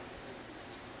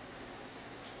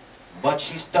 But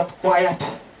she stopped quiet.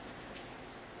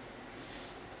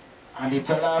 And the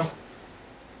fella,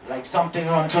 like something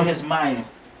run through his mind.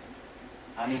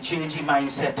 And he changed his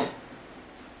mindset.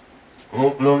 Oh,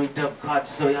 glory to God.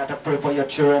 So you have to pray for your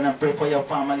children and pray for your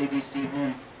family this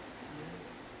evening.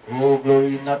 Oh,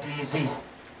 glory, not easy.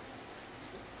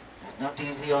 Not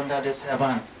easy under this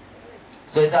heaven.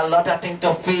 So it's a lot of things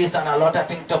to face and a lot of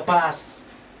things to pass.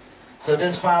 So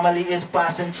this family is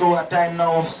passing through a time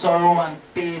now of sorrow and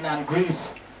pain and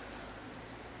grief.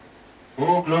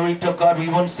 Oh, glory to God. We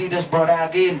won't see this brother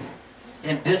again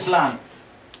in this land.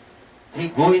 He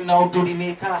going now to the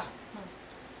Maker.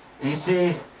 He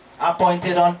say,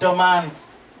 appointed unto man,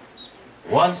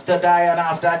 once to die and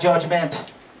after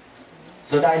judgment.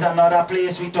 So that is another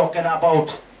place we're talking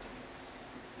about.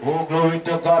 Oh, glory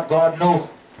to God. God knows.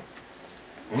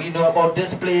 We know about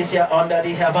this place here under the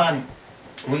heaven.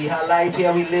 We have life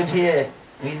here, we live here.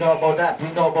 We know about that.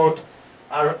 We know about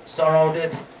our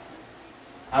surrounded.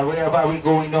 And wherever we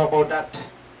go, we know about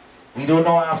that. We don't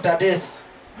know after this.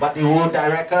 but the word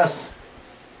direct us.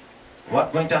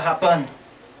 What's going to happen?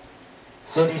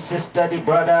 So the sister, the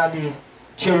brother, and the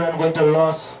children going to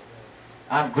lose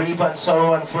and grief and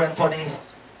sorrow and friend for the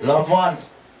loved ones.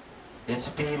 It's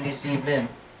pain this evening,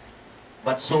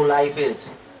 but so life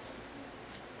is.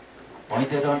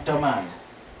 Pointed unto man.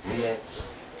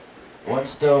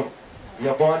 Once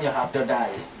you're born, you have to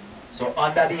die. So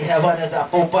under the heaven is a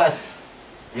purpose.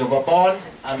 You were born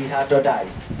and we have to die.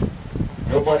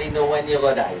 Nobody know when you're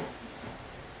going to die.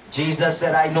 Jesus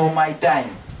said, I know my time.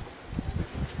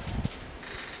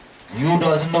 You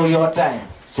doesn't know your time.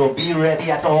 So be ready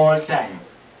at all time.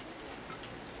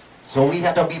 So we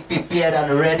have to be prepared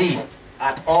and ready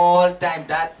at all time.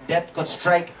 That death could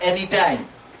strike any time.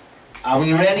 Are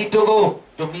we ready to go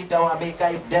to meet our Maker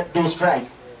if death do strike?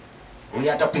 We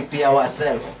have to prepare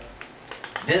ourselves.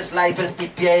 This life is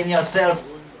preparing yourself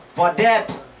for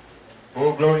death.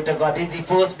 Oh, glory to God. It's the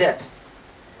first death.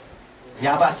 You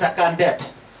have a second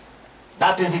death.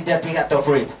 That is the death we have to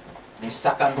afraid. The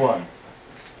second one.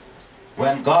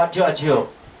 When God judge you,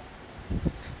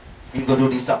 He go do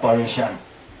the separation.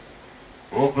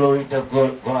 Oh, glory to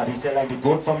God. He said like the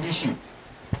goat from the sheep.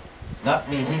 Not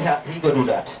me. He go do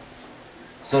that.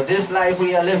 So this life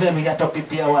we are living, we have to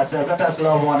prepare ourselves. Let us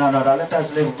love one another. Let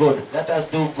us live good. Let us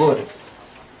do good.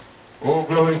 Oh,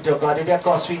 glory to God. It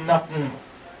costs me nothing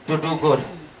to do good.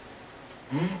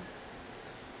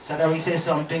 So that we say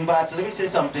something bad, let me say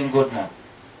something good now.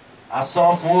 A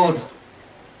soft word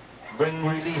bring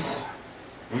relief.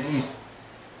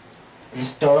 He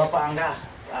stir up anger.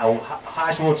 A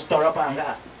harsh word stir up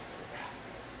anger.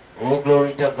 Oh,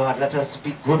 glory to God. Let us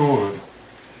speak good word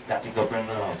that it will bring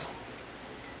love.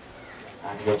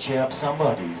 And it will cheer up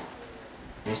somebody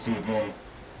this evening.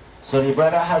 So the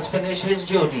brother has finished his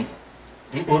journey,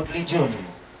 the earthly journey.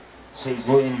 So he's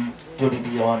going to the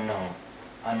beyond now,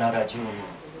 another journey.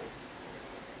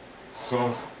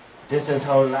 So this is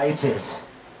how life is.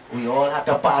 We all have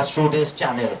to pass through this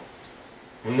channel.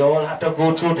 We all have to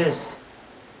go through this.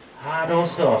 Hard or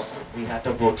soft, we have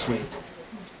to go through it.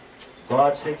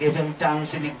 God said give him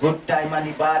thanks in the good time and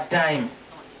the bad time.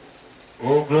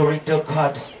 Oh, glory to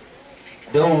God.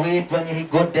 Don't wait when he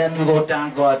good, then you go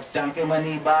thank God. Thank him when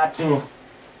he bad too.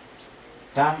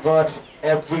 Thank God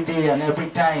every day and every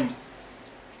time.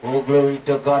 Oh, glory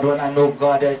to God. When I know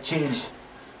God has changed.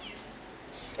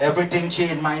 Everything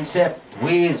changed. Mindset,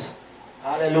 ways.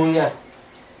 Hallelujah.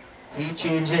 He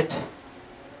changed it.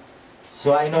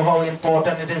 So I know how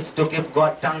important it is to give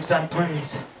God thanks and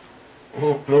praise.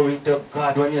 Oh, glory to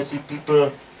God. When you see people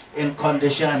in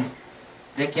condition,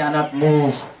 they cannot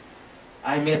move.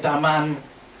 I met a man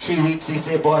 3 weeks, he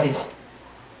said, boy,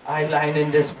 I lying in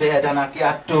this bed and I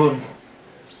can't turn.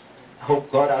 Oh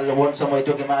God, I want somebody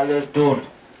to give me a little tune.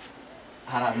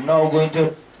 And I'm now going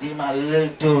to give him a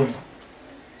little tune.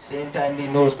 Same time the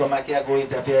nose come, I can't go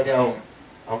interfere there.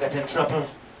 I'll get in trouble.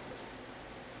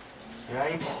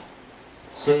 Right?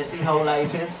 So you see how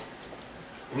life is?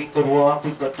 We could walk,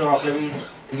 we could talk, we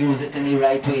use it in the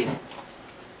right way.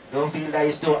 Don't feel that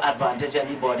it's to advantage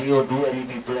anybody or do any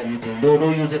people anything. Don't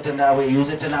use it in that way. Use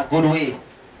it in a good way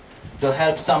to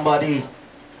help somebody.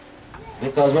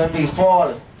 Because when we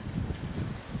fall,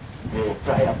 we will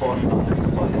cry upon God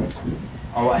for help.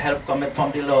 Our help cometh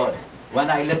from the Lord. When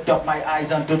I lift up my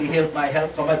eyes unto the hill, my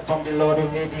help cometh from the Lord who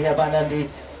made the heaven and the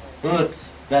earth.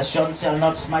 The sun shall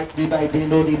not smite thee by day,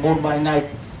 nor the moon by night.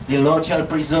 The Lord shall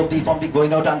preserve thee from the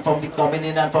going out and from the coming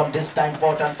in, and from this time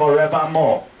forth and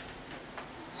forevermore.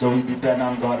 So we depend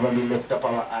on God when we lift up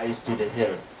our eyes to the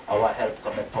hill. Our help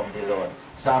cometh from the Lord.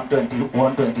 Psalm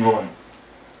 121.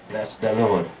 Bless the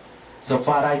Lord. So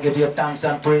Father, I give you thanks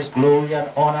and praise, glory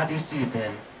and honor this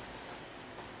evening.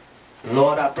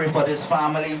 Lord, I pray for this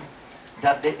family,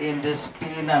 that they in this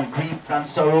pain and grief and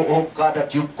sorrow, oh God,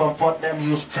 that you comfort them,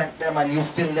 you strengthen them, and you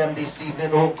fill them this evening,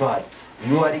 oh God.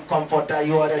 You are the comforter,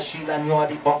 you are the shield, and you are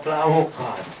the buckler, oh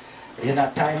God. In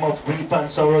a time of grief and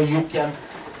sorrow, you can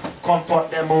comfort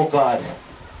them, oh God.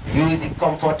 You is the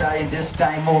comforter in this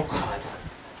time, oh God.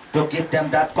 To give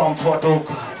them that comfort, oh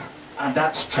God. And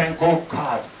that strength, oh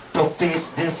God. To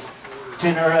face this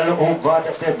funeral, oh God,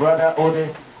 of their brother or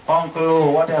the uncle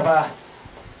or whatever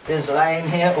is lying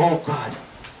here, oh God.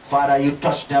 Father, you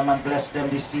touch them and bless them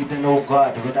this evening, oh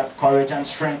God, with that courage and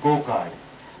strength, oh God.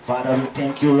 Father, we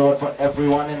thank you, Lord, for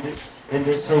everyone in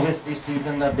this service this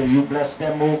evening, that you bless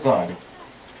them, oh God.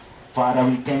 Father,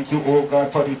 we thank you, oh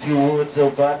God, for the few words, oh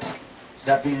God,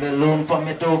 that we may learn from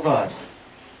it, oh God,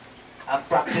 and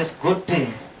practice good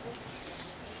thing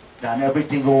than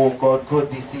everything, oh God, good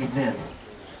this evening.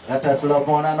 Let us love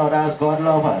one another as God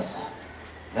loves us.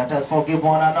 Let us forgive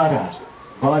one another.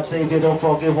 God said, if you don't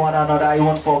forgive one another, I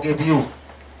won't forgive you.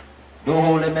 Don't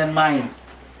hold him in mind.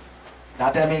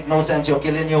 That make no sense. You're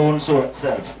killing your own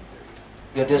self.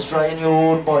 You're destroying your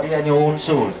own body and your own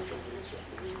soul.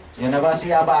 You never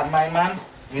see a bad mind, man?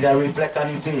 He da reflect on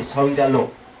his face, how he da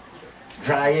look.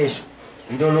 Dryish.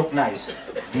 He don't look nice.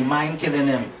 The mind killing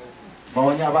him. But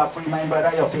when you have a free mind,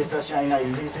 brother, your face does shine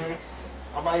nice. You see,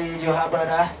 how much age you have,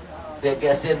 brother? They're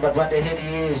guessing, but when they hit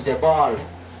the age, they ball.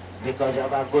 Because you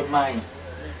have a good mind.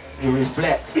 You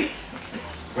reflect.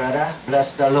 Brother,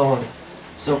 bless the Lord.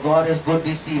 So God is good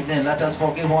this evening. Let us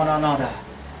forgive one another.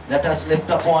 Let us lift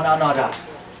up one another.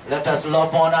 Let us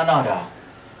love one another.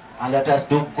 And let us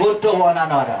do good to one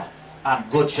another.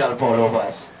 And good shall follow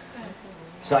us.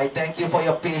 So I thank you for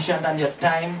your patience and your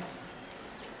time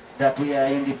that we are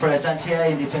in the present here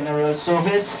in the funeral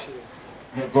service.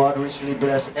 May God richly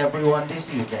bless everyone this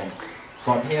evening.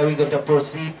 From here we're going to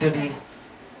proceed to the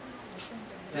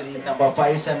number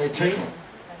 5 cemetery.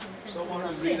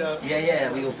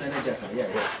 Yeah, we open it just now.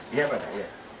 Yeah, brother, yeah.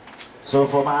 So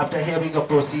from after here we go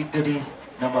proceed to the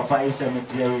number 5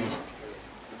 cemetery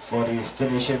for the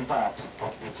finishing part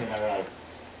of the funeral.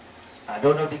 I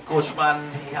don't know the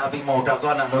coachman, he have him out of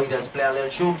gun. I know he does play a little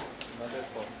tune.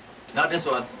 Not this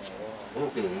one.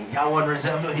 Okay, he have one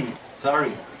resemble he.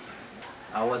 Sorry.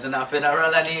 I was in a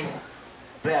funeral and he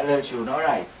play a little tune.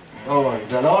 Alright. No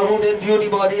worries. And all who didn't view the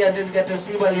body and didn't get to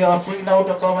see, well, you are free now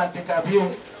to come and take a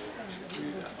view.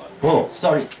 Oh,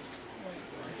 sorry.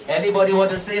 Anybody want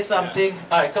to say something?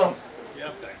 Alright, come.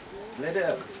 Let it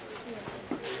up.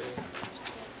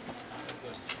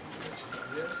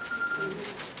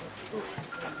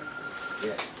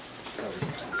 Yeah.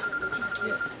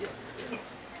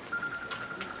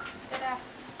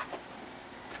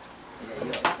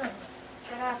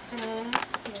 Good afternoon.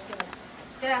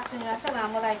 Good afternoon.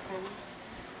 Assalamu alaikum.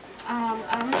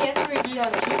 I'm here to read the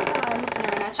eulogy for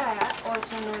Roopernarine Achaia,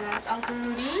 also known as Uncle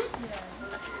Rudy.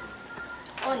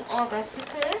 On August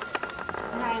 1st,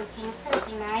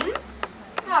 1949,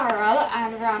 Harold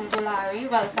and Ramdulari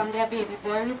welcomed their baby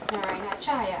boy Roopernarine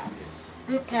Achaia.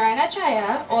 Roopernarine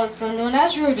Achaia, also known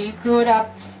as Rudy, grew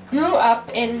up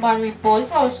in Barrackpore's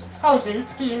housing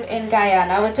scheme in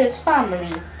Guyana with his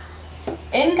family.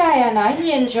 In Guyana,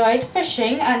 he enjoyed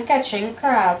fishing and catching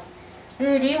crab.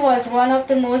 Rudy was one of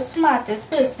the most smartest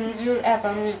persons you'll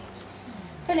ever meet,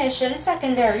 finishing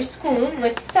secondary school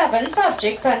with 7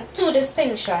 subjects and 2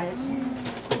 distinctions.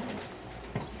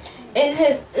 In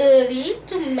his early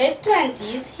to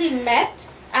mid-20s, he met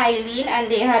Eileen and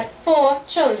they had 4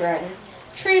 children,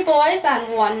 3 boys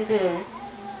and 1 girl.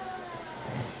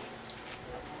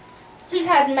 He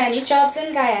had many jobs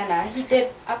in Guyana. He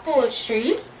did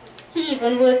upholstery. He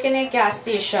even worked in a gas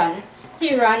station.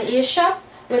 He ran a shop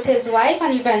with his wife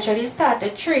and eventually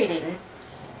started trading.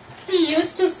 He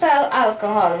used to sell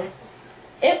alcohol.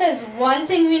 If there's one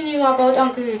thing we knew about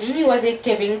Uncle Rudy, he was a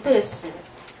giving person.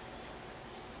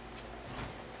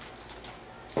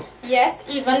 Yes,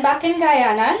 even back in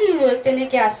Guyana, he worked in a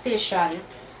gas station.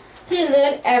 He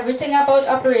learned everything about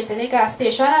operating a gas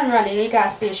station and running a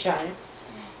gas station.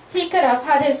 He could have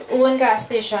had his own gas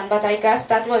station, but I guess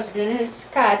that wasn't in his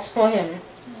cards for him.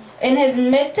 In his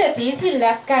mid-30s, he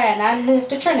left Guyana and moved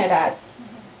to Trinidad.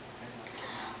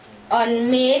 On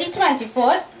May the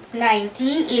 24th,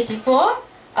 1984,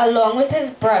 along with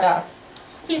his brother,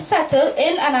 he settled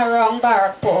in and around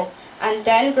Barrackpore, and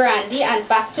then Grandy and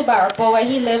back to Barrackpore where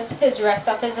he lived his rest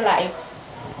of his life.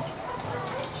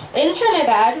 In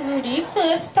Trinidad, Rudy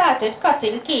first started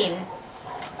cutting cane.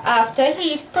 After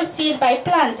he proceeded by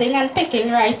planting and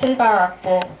picking rice in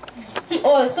Barrackpore. He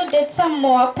also did some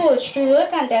more upholstery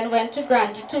work and then went to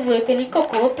Grandy to work in the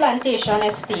cocoa plantation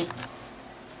estate.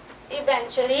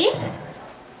 Eventually,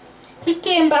 he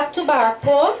came back to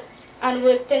Barrackpore and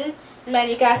worked in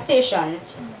many gas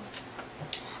stations.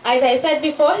 As I said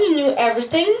before, he knew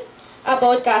everything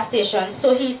about gas stations,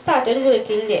 so he started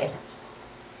working there.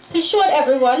 He showed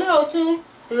everyone how to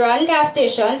run gas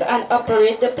stations and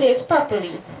operate the place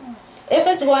properly. If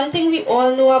it's one thing we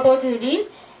all know about Rudy,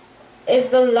 it's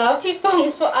the love he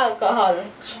found for alcohol.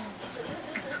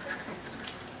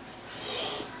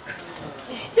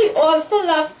 He also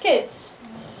loved kids.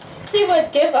 He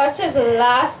would give us his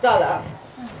last dollar.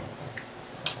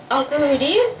 Uncle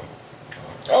Rudy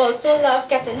also loved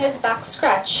getting his back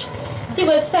scratched. He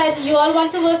would say, "You all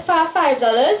want to work for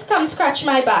 $5? Come scratch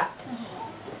my back."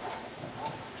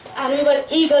 And we would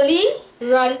eagerly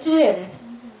run to him.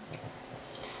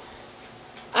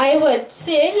 I would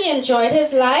say he enjoyed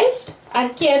his life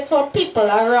and cared for people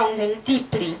around him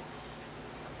deeply.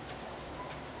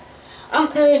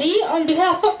 Uncle Rudy, on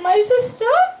behalf of my sister,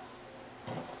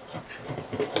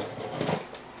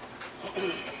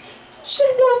 She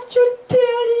loved you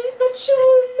dearly and she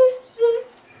will miss you.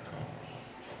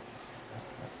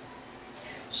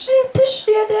 She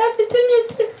appreciated everything you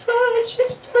did for her and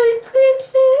she's very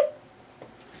grateful.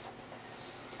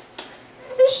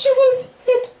 I wish she was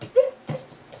here today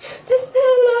to say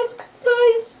her last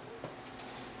goodbyes.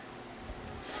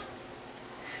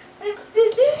 Uncle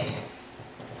Rudy,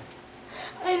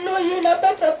 I know you're in a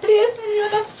better place and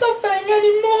you're not suffering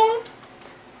anymore.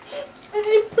 And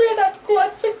I pray that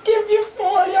God forgive you for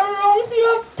all your wrongs you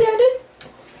have done.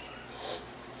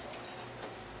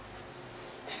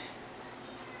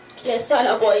 Your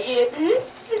son, boy Aiden,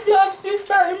 he loves you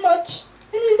very much.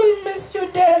 And he will miss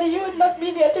you dearly. You will not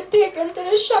be there to take him to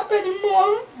the shop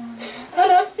anymore.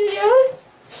 And I feel,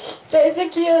 there's a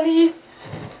girl, you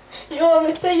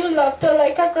always say you loved her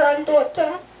like a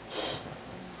granddaughter.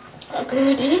 Uncle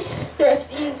Rudy,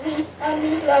 rest easy and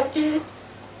we love you.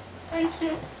 Thank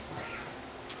you.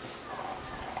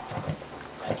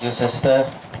 Thank you, sister,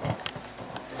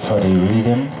 for the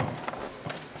reading.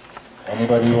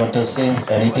 Anybody want to say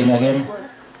anything again?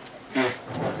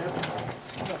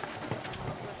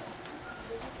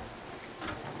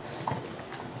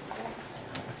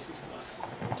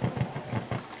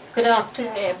 Good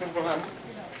afternoon, everyone.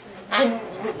 I'm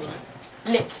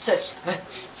Lipsis.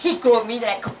 He grew me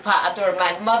like a father.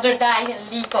 My mother died in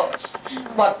Lagos,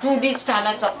 but Rudy stand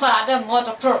as a father,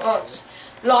 mother for us.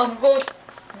 Long ago,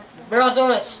 brother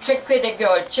was strict with the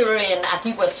girl children, and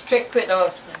he was strict with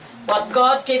us. But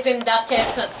God gave him that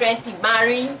health and strength. He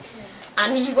married,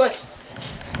 and he was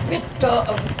with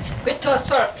us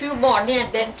for a few mornings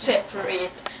and then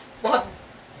separate. But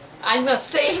I must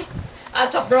say,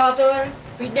 as a brother,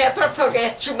 we never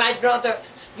forget you, my brother.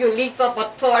 You leave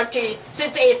about 40.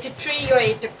 Since 83 or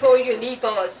 84, you leave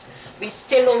us. We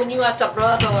still own you as a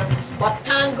brother. But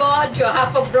thank God you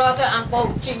have a brother and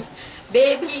Bougie,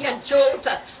 Baby and Joe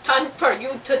that stand for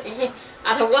you today.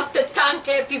 And I want to thank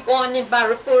everyone in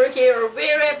Barrackpore here or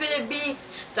wherever it be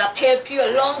that helped you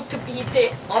along to be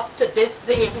there up to this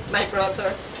day, my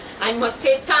brother. I must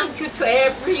say thank you to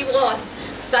everyone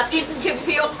that didn't give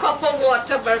you a cup of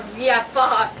water where we are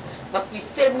far, but we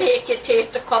still make it here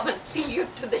to come and see you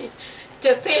today.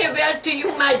 To farewell to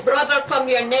you, my brother, from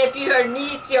your nephew, your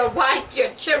niece, your wife, your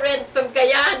children from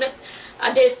Guyana.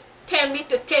 And they tell me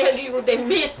to tell you they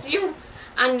miss you,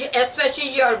 and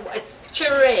especially your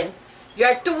children.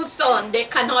 Your two sons, they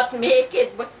cannot make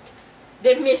it, but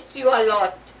they miss you a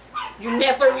lot. You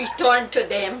never return to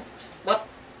them, but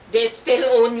they still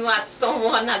own you as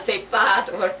someone, as a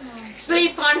father.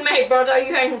 Sleep on, my brother,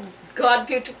 you're in God's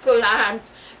beautiful arms.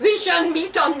 We shall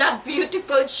meet on that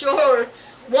beautiful shore.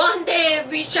 One day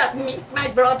we shall meet, my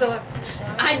brother.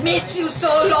 I miss you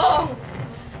so long.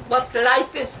 But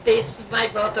life is this, my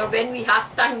brother. When we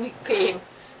have time, we came.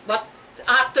 But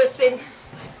after,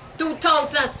 since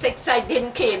 2006, I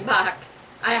didn't came back.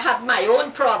 I had my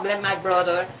own problem, my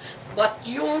brother. But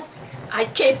you, I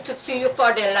came to see you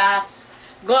for the last.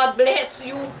 God bless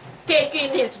you. Take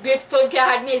in his beautiful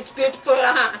garden, his beautiful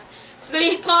hands.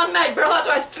 Sleep on, my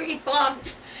brother, sleep on.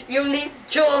 You leave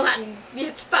Joe and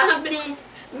his family,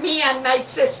 me and my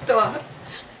sister.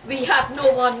 We have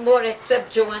no one more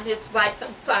except Joe and his wife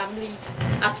and family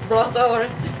as brother.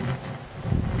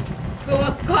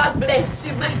 God bless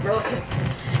you, my brother.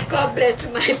 God bless you,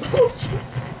 my boss.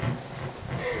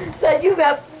 That you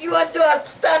are to have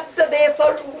stand today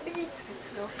for Rudy.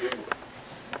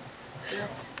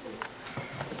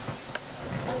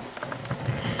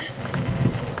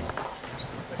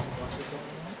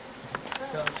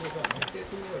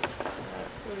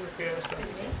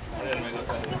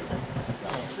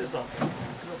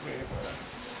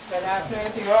 Good afternoon,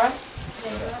 everyone.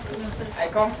 I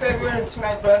come favorites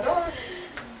my brother.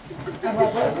 And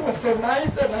my brother was so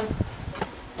nice and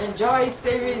I enjoy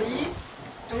staying with him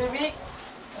 2 weeks.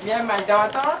 Me and my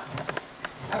daughter.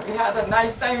 And we had a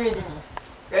nice time with him.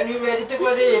 When we were ready to go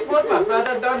to the airport, my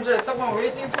brother done dress up and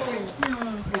waiting for me.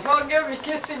 We hug him, we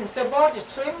kiss him, say, "Boy, you're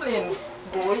trembling.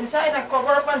 Go inside and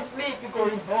cover up and sleep. We're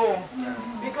going home."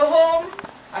 We go home,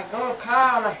 I go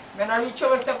car. When I reach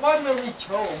home, I say, "Boy, me reach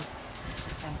home."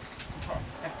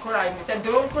 I cry. I said,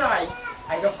 "Don't cry.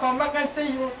 I don't come back and see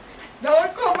you.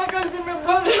 Don't come back and see my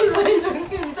brother lying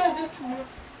inside the tomb.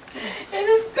 It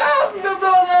is calm, my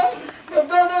brother. My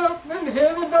brother, when I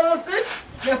hear my brother sick,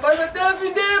 I fight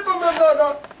every day for my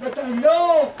brother. But I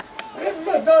know, if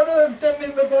my brother tell me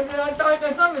my brother not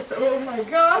talking something, I say, oh my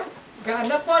God, God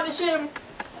not punish him.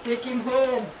 Take him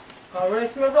home.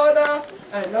 Caress my brother.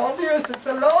 I love you,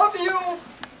 sister. Love you.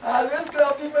 I always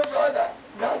love you, my brother.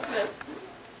 God bless.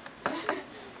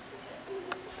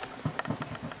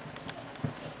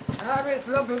 I always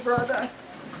love my brother.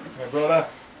 My brother,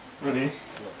 Rudy,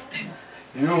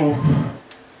 you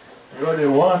are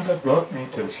the one that brought me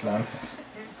to this land.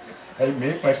 I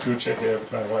make my future here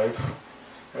with my wife.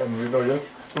 And we know your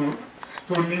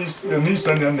two niece, your niece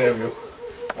and your nephew.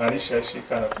 Anisha, she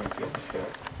cannot make it here.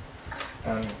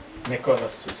 And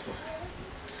Nicholas is here.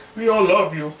 We all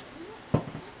love you,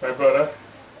 my brother.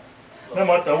 No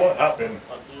matter what happened,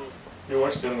 you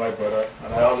are still my brother.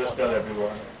 And I always tell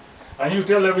everyone. And you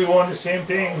tell everyone the same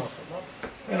thing.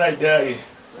 When I die,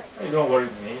 don't worry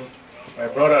me. My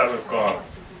brother will come.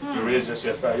 You raise us,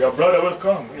 yes, sir. Your brother will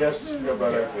come. Yes, your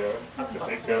brother is here to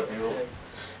take care of you.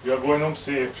 You are going home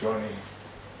safe, Johnny.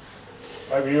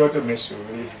 I'll be here to miss you,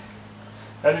 really.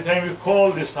 Every time you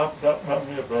call this up, that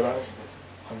me, your brother,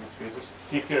 on this way, just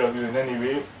take care of you in any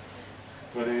way.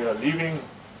 Today you are leaving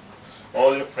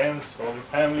all your friends, all your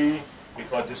family,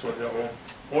 because this was your home.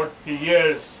 40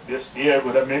 years this year,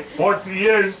 would I make 40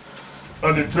 years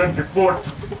on the 24th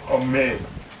of May.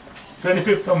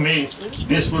 25th of May,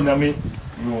 this would make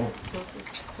you,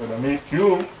 would make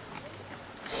you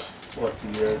 40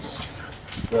 years.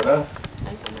 Brother,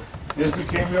 this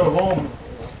became your home.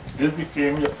 This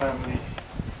became your family.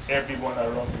 Everyone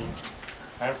around you.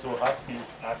 I'm so happy.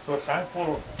 I'm so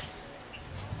thankful.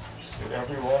 With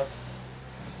everyone.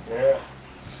 Yeah.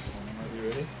 Are you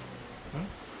ready?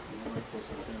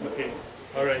 Okay.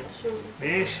 All right.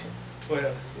 Nish, go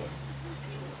ahead.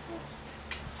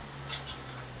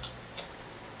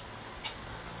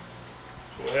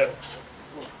 Go ahead.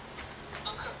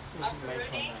 I'm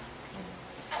ready.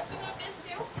 I'm gonna miss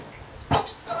you. I'm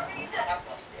sorry that I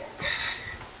was there.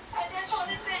 I just want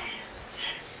to say,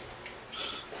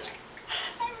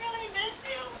 I really miss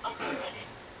you.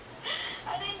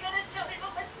 I didn't get to tell you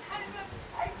how much time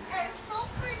I felt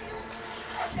for you.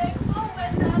 I'm thankful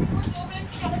when Daddy was over in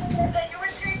Canada that you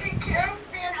were taking care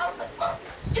of me and how much fun.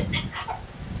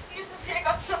 You used to take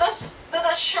us to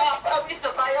the shop and we used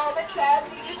to buy all the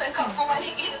candies and come home and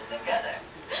eat it together.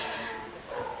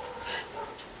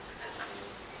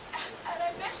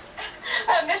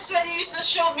 I miss when you used to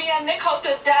show me and Nick how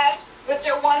to dance with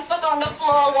your one foot on the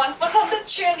floor, one foot on the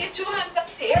chair, and your two hands up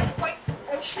there, like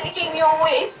shaking your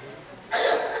waist.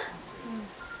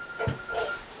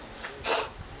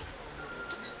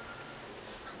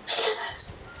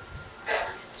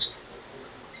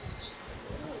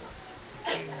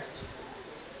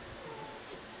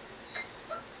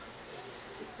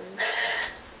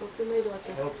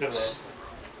 Okay, love.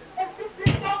 I miss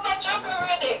you so much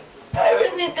already. I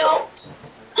really do.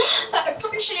 I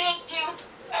appreciate you.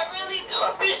 I really do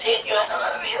appreciate you and I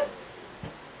love you.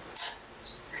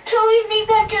 Till we meet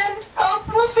again, I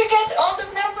won't forget all the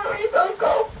memories,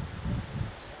 Uncle.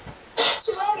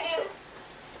 Love you.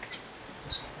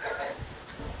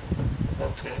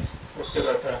 Okay. Okay,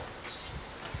 Lata.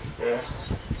 Yeah.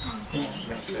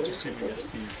 Let me see if we get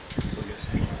Steve.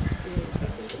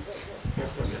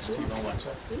 Steve on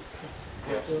WhatsApp.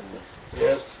 Yeah.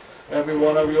 Yes. Every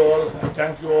one of you all, I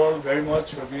thank you all very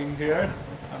much for being here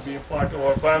and being part of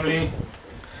our family.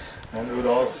 And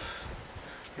Rudolph,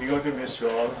 we're going to miss you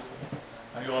all,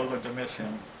 and you're all going to miss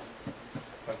him.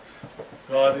 But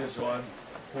God is one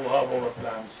who have our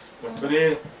plans for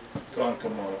today, and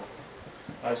tomorrow.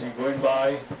 As he's going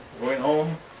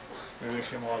home, we wish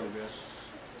him all the best.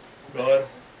 God,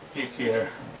 take care.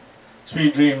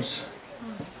 Sweet dreams,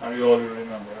 and we all will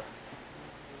remember.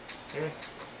 Okay?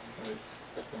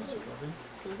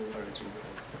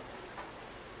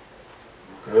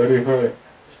 Ready, honey?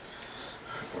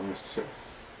 I'm gonna sit.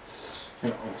 You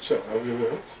know how much I love you,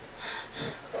 babe.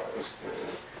 I was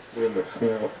there in the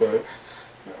final fight.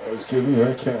 I was giving you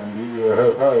a candy. You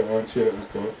were how I want you to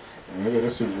go. And you're gonna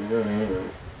see you anyway.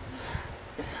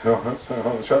 You know, that's how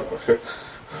much I love you.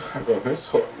 I'm gonna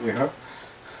miss all you, know?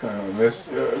 I'm gonna miss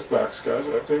this black scotch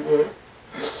I think, babe.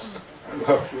 I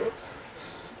love you.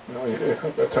 No, yeah, I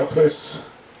got that place.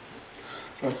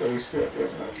 Until we see it again.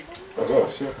 I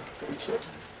love you. Thank you.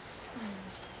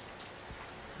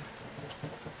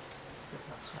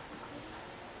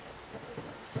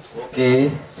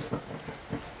 Okay.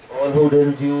 All who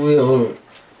didn't view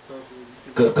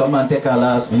will come and take our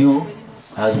last view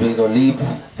as we go leave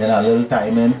in a little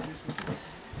timing.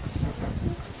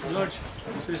 George,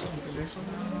 say something. Say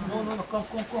something. No, come.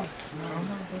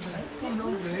 Come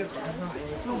over here.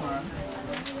 Come on.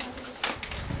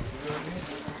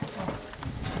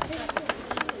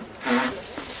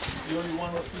 The only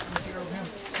one was taking care of him.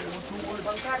 Say one, 2 words.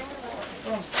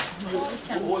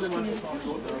 You hold him on the phone.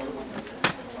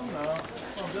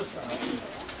 No, this time.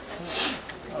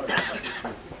 All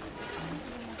right.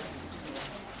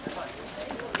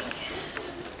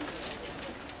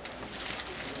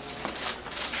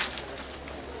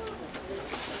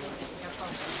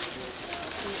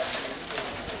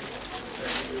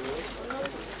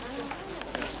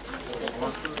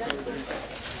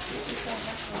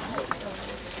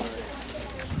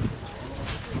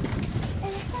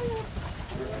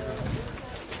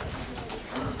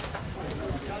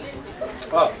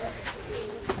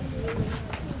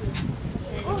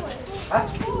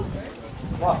 Michael.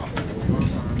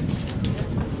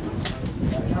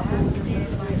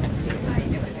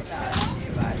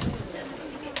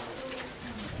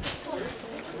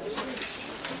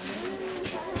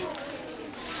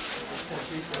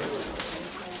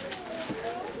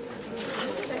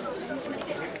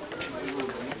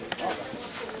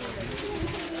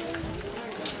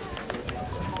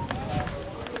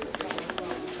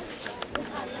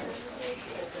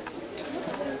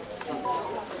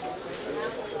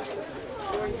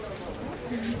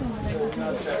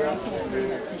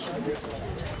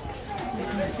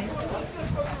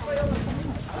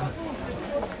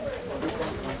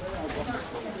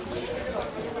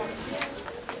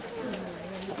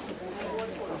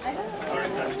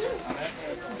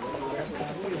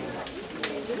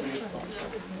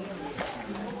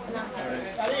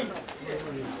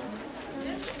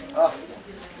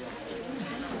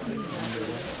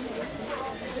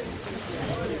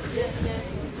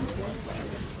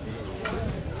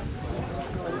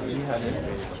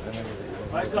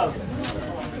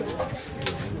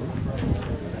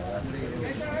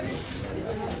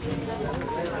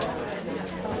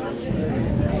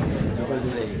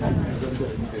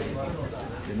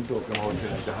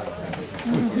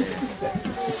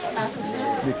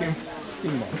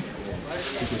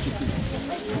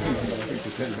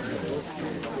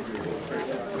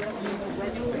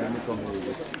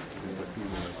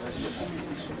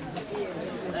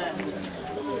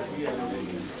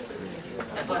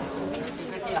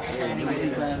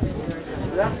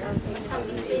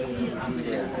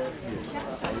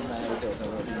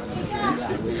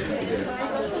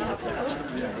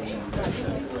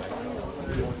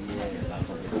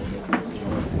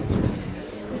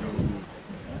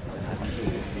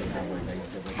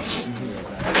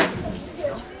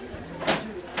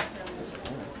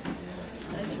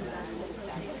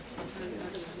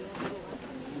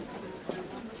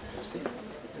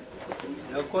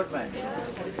 No court man.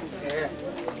 Yeah.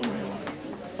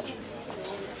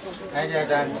 And you're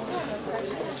done.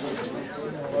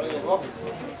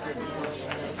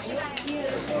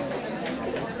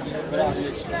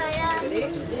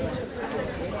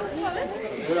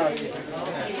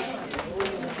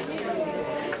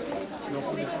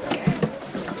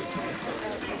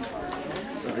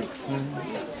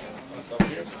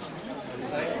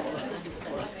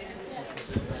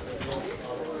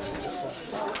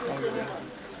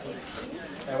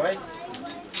 Right?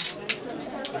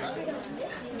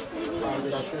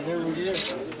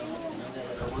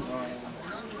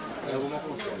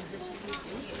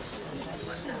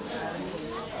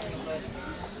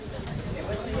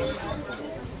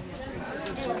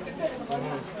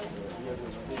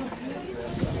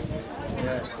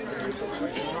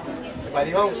 By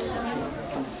the house.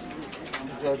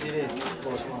 Georgie,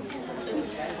 postman.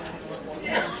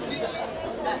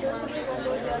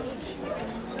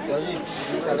 Georgie,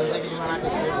 kalau saya di mana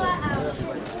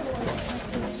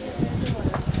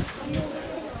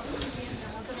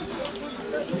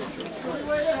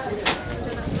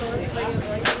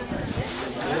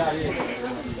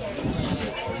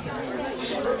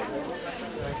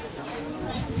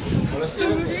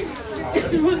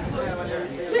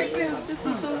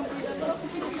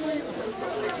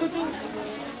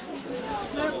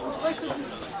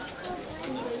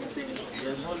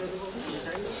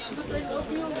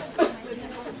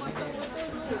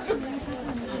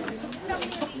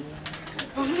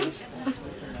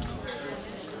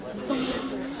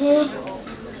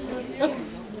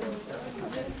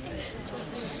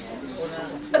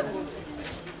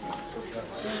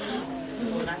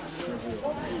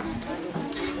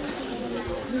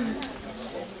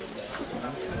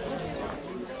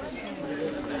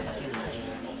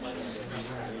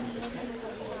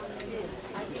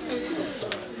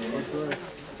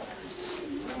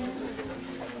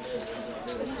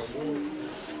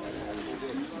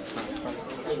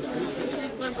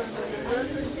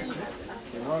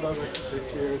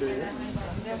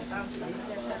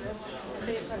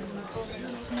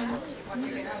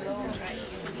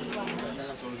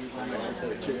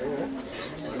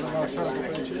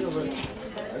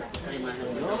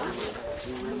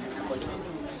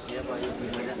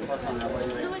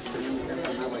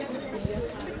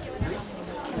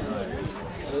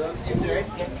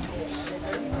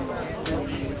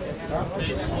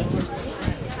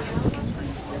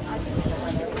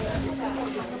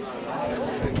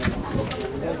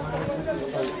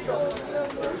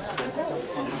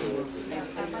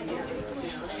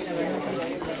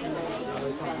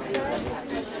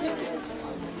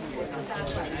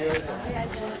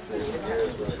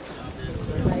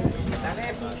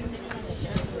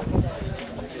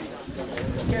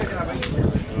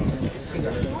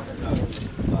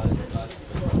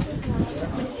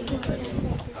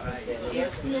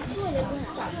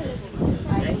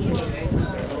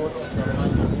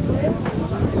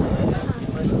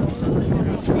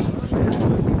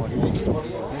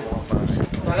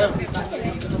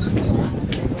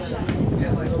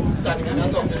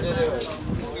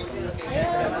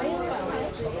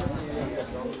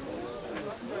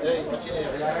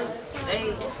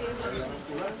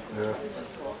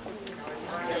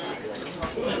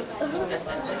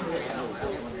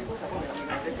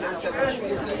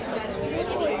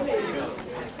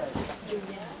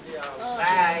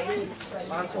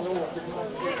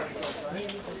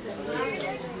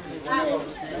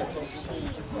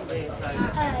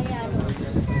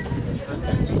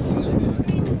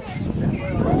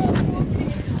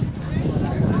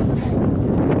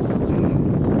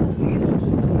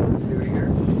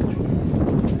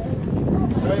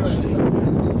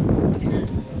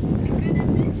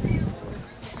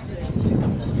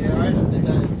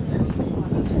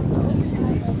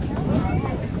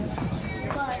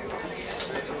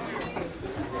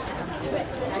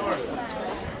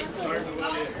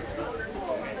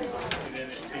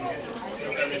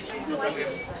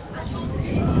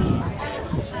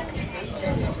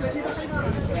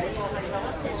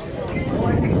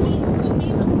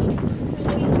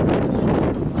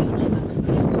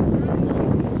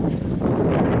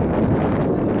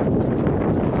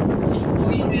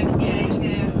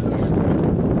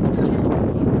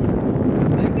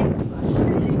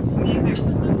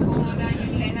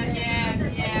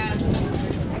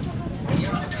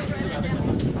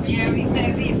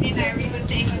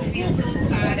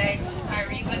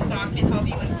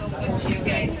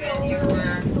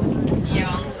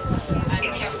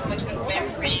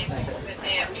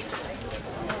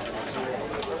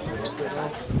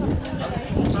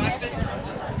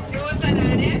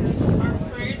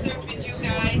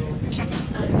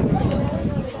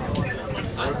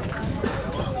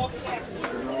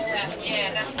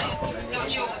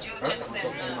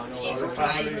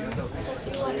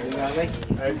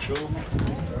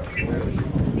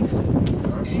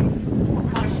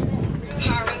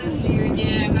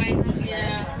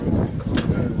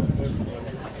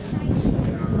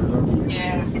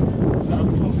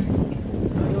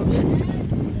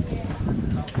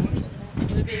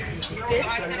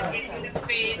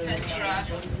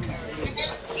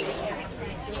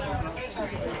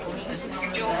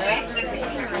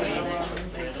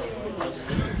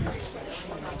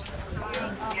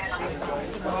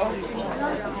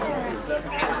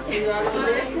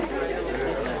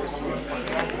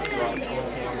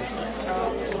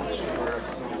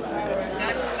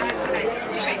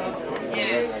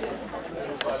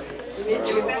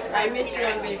I miss you,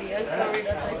 baby. I'm sorry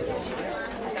that I told you.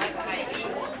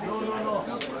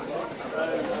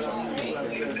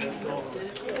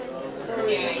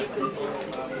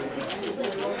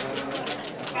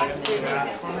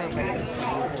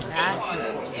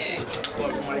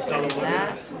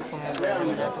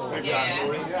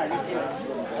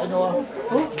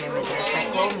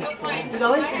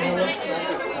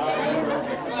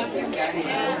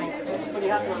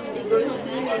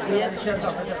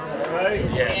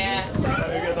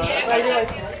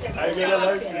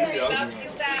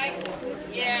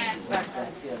 Yeah.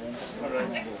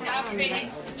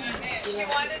 She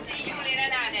wanted to see you later,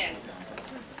 Nanette.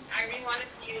 I really want to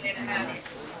see you later, Nanette.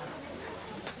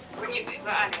 When you go,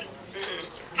 Annie.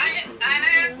 Hi,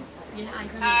 Anna.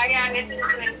 Hi, Anna.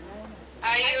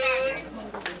 Are you?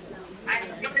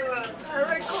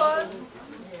 Because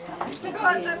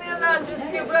God to me not just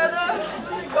my brother,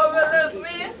 come and left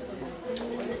me.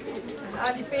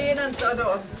 And the pain and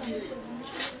sorrow.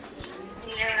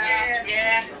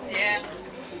 Yeah.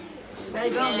 They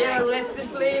go get a resting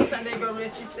place and they go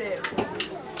rest safe.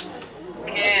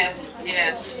 Yeah.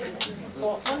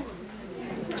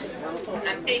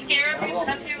 And take care of yourself,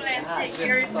 and take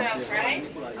care of yourself, right?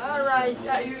 All right,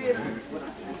 yeah, you will.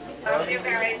 Love you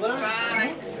guys.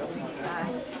 Bye.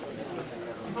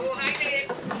 Oh, hi, Dave.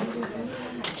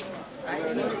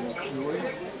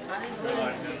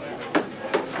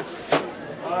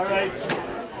 All right.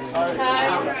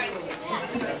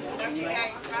 Love you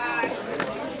guys. Bye.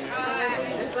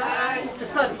 Bye. The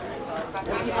sun.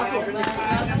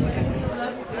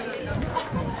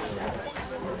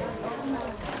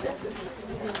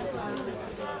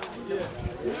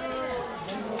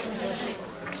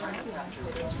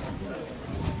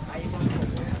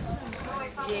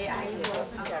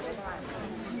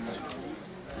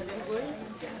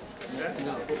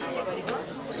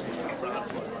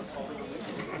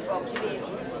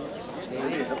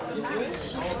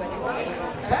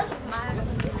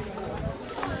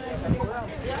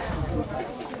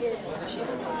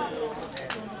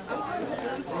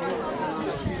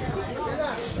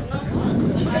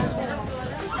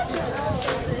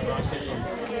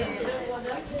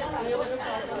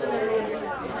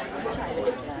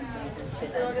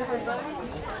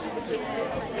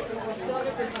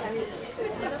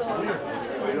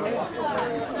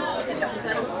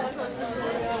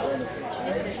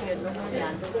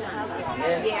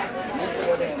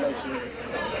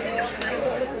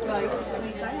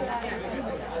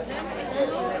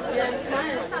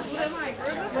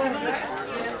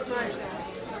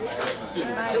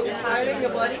 Smiling,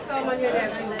 your body come on your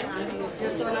nephew.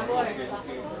 Your son or boy.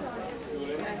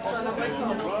 Son or boy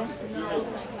come.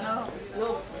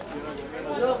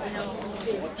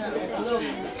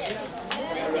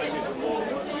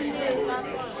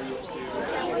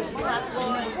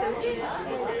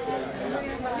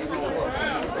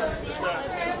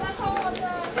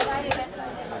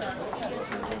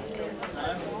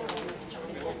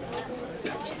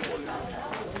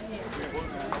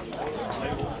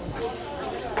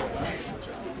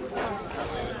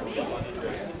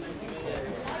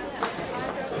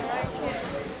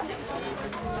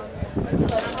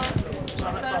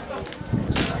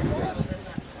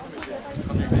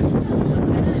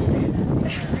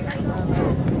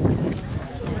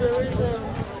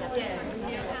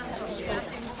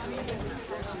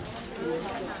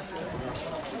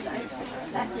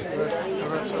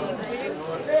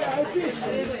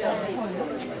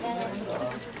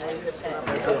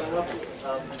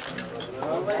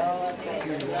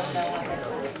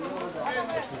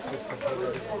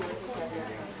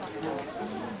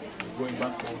 Going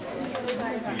back home.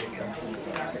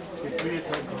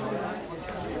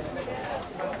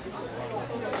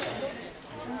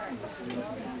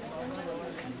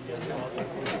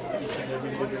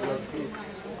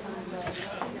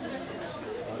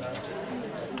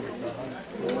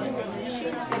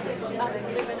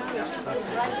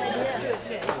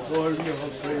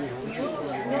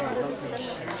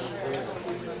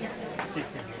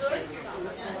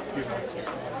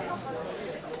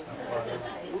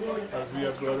 As we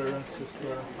are brother and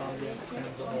sister and family and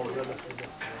friends and all relatives,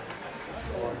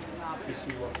 Lord, we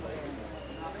see what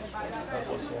help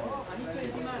us all,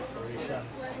 give us inspiration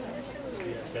to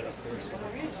be a better person.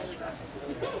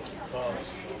 Because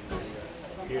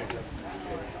hear them,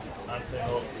 answer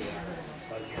up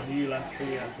as we kneel and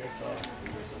pray and beg God.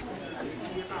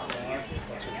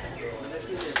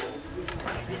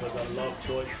 And give us a love,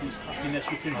 joy, peace, happiness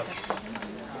within us.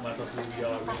 No matter who we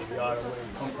are, where we are, and where we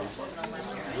come from.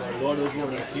 You are Lord of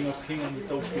Lords, and King of Kings, and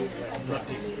without you we are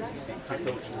nothing. Without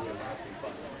you we are nothing.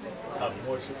 Have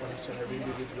mercy upon each and every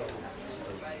individual.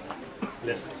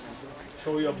 Bless us.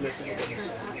 Show your blessing upon each and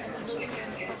every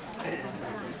individual.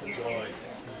 Joy,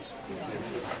 peace,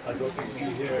 I don't see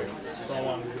here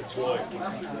someone with joy.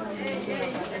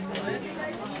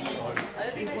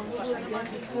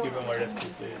 Give them a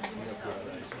resting place in your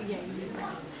paradise.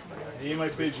 In your name I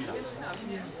pray, Jesus.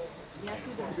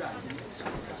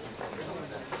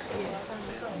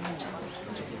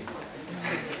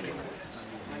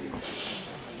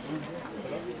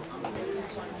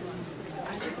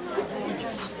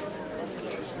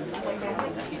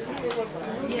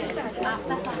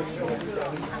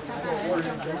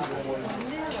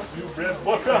 You bread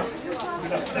butter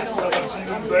with a thick slab of cheese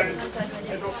inside.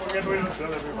 And don't forget what you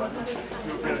tell everybody.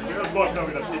 You bread butter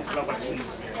with a thick slab of cheese.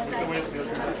 That's the way it feels.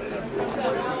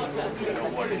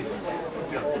 Don't worry.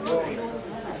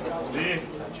 Today,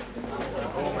 at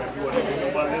home, everyone is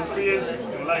giving my little face.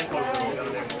 You like how you tell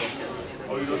them.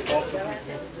 Or you don't talk to people.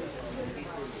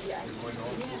 You're going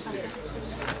home to see.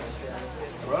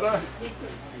 Brother,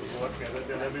 you work here.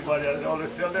 Tell everybody, I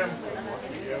always tell them.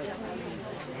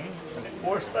 And the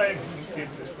first time he came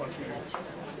to this country,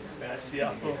 when I see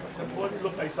Apple, I said, "Boy,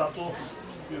 look like Apple."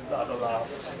 He started to laugh.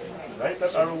 Right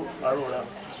at Aurora.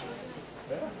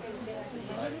 Yeah?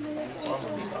 And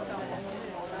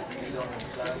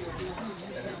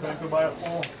he's going to buy a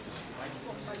home.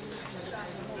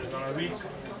 There's not a week.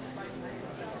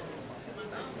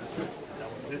 That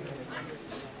was it.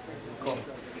 Come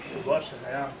to Rush and I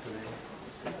am today.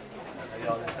 And I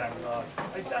always thank God. I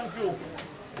thank you.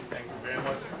 Thank you very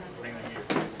much for bringing me here.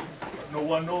 But no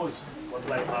one knows what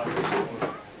life has in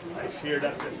store. I share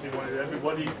that testimony with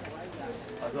everybody.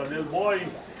 As a little boy,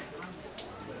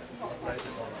 life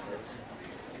is all set.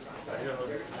 I don't know.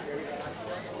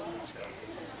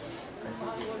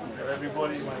 Tell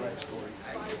everybody my life story.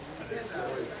 And they say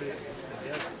what you say. I say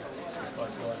yes.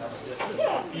 Because God has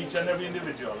blessed each and every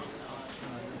individual.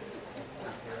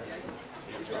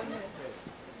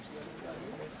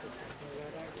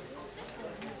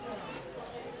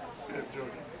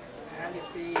 Jody. And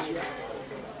if he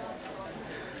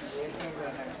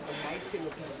nice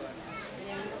looking brother.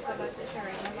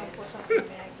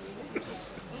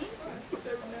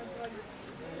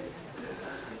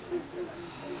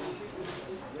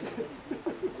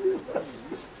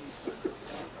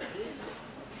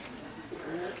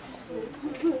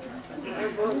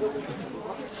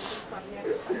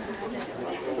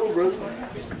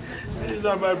 These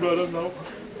are my brothers now.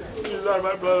 These are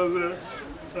my brothers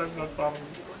there. I'm not family.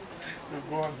 They're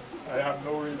gone. I have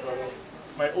no real brothers.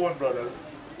 My own brothers.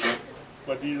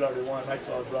 But these are the ones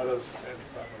actual brothers and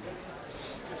family.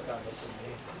 They stand up for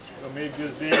me. To make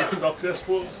this day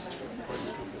successful.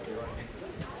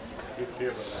 Good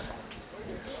care of that.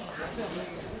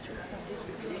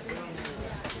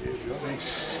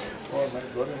 All my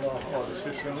brother-in-law, all the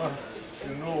sister-in-law,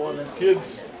 you know all them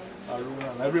kids,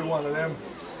 Aruna and every one of them.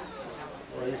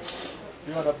 Right?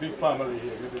 You had a big family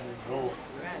here, you didn't even know.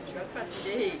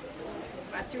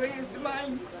 Patty, where you smile?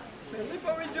 Look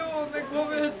what we do, we go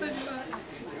over to the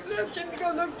left and go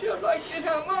look to your right in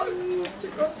her mouth to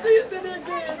come see it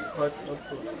again. But,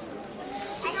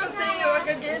 You don't see you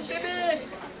again today.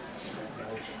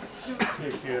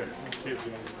 take care and safe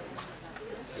you.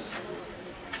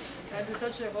 And you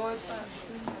touch your voice, man.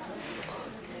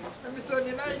 Let me show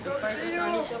you nice, don't see you.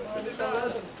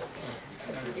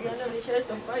 Alicia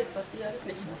some fight, but the other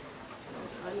Alicia.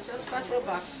 Alicia scratch your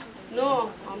back.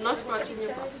 No, I'm not scratching your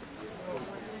back.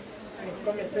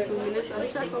 2 minutes,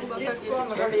 Alicia come back again. Come,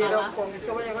 lay down, come.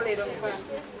 So when you lay down,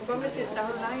 come, sister,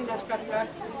 online, that's scratch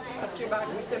your back.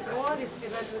 We said, no, this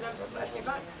is not scratch your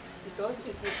back. He saw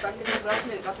this, we practice the black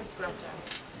milk, got a scratch.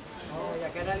 Oh, you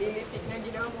got a little picnic,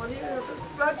 you know, money,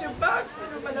 scratch your back.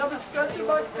 But I will scratch your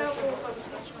back now.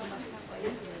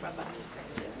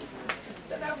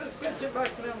 Then I will scratch your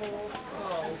back now.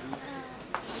 Oh.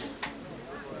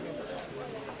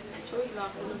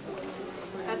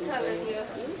 That's how it is.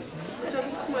 So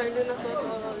he's smiling at that all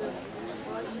of them.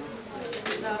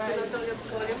 He's laughing at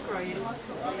all them crying.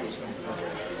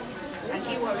 And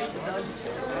he worries done.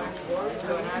 Worries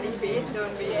done. And he pain done.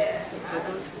 And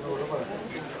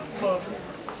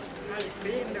he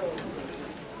pain done.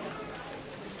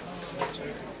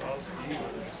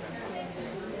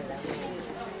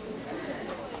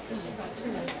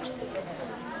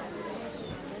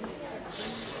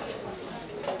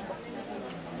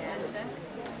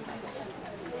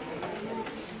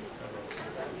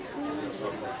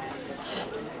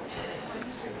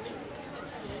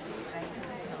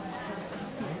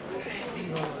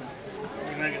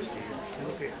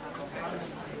 Okay.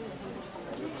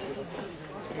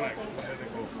 Right, there they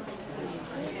go.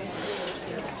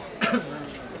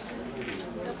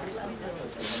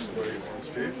 Everybody on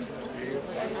stage.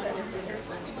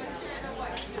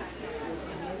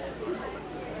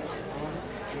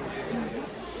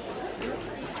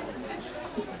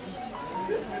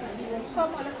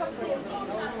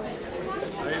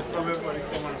 Everybody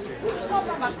come and see.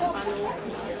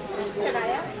 Can I?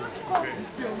 Okay.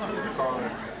 Call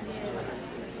her.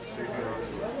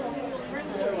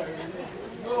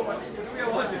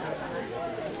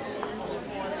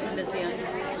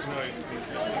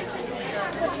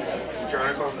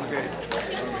 Okay.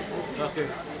 Okay.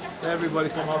 Everybody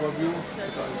come have a view.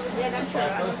 Yeah, I'm sure.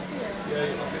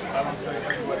 Yeah, okay. I'm sure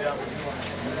everybody have a view.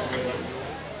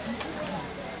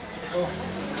 Oh,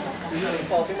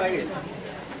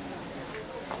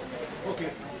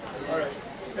 okay. All right.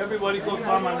 Everybody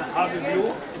come and have a view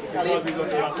because we're going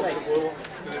to go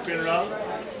to the funeral.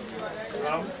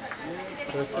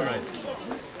 That's all right.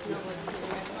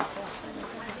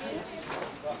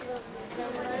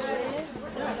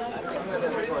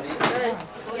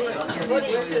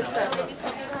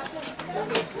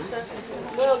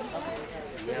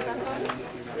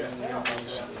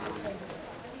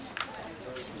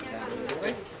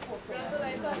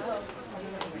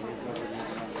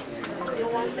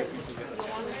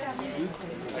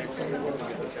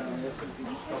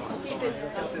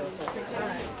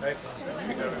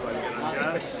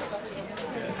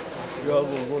 You all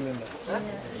will go in there.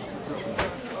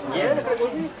 Yeah, they can go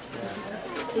in.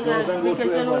 You all can go to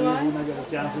everybody who not get a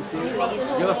chance to see it.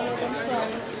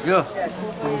 Yeah.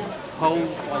 How?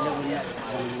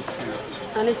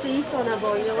 And I see son a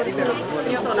boy, you know what it is?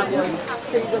 Son a boy.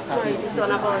 So you just smile, he's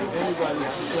son a boy. Anybody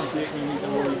can take me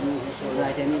and what you do.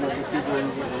 Right, I mean,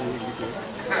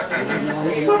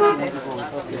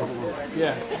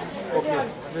 Yeah. Okay.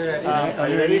 Are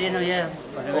you ready? Yeah.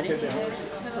 Okay then.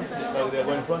 They're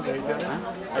going in front, are you telling me?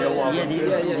 Are you walking?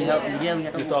 Yeah.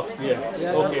 You talk? Yeah.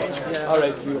 Okay. All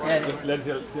right. Let's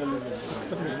tell you.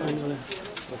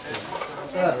 Okay.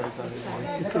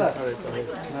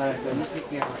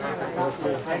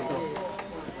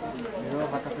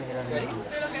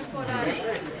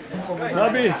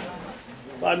 Nabi,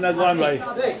 paano nagawan ba?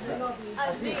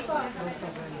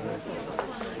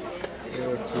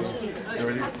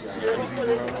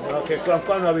 Okay,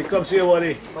 come, Nabi, come see what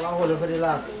he. Come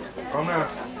here.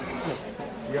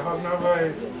 You have no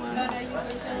way.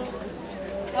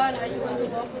 Are you going to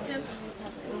walk with him?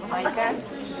 Mikey.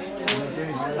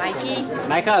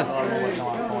 Michael.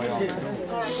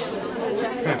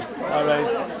 All right.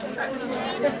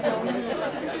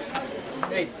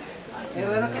 Hey.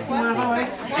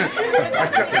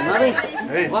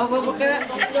 Hey.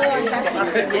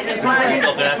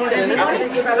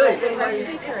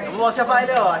 Mostra pra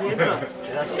ele, ó.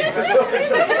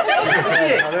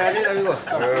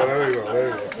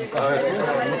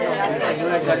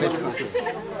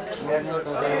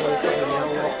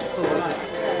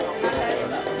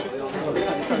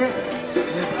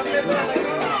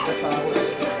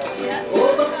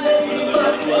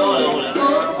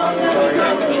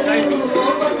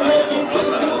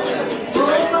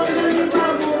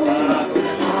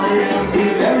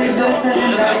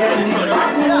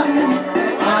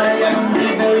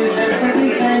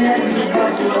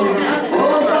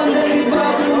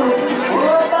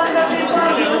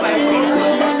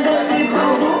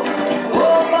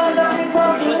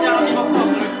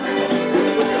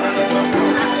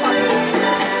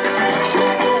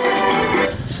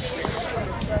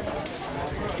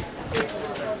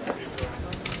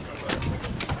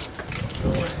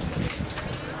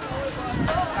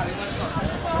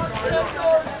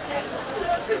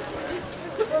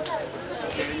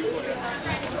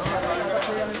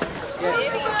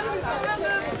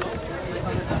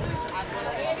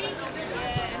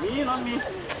 Me, not me.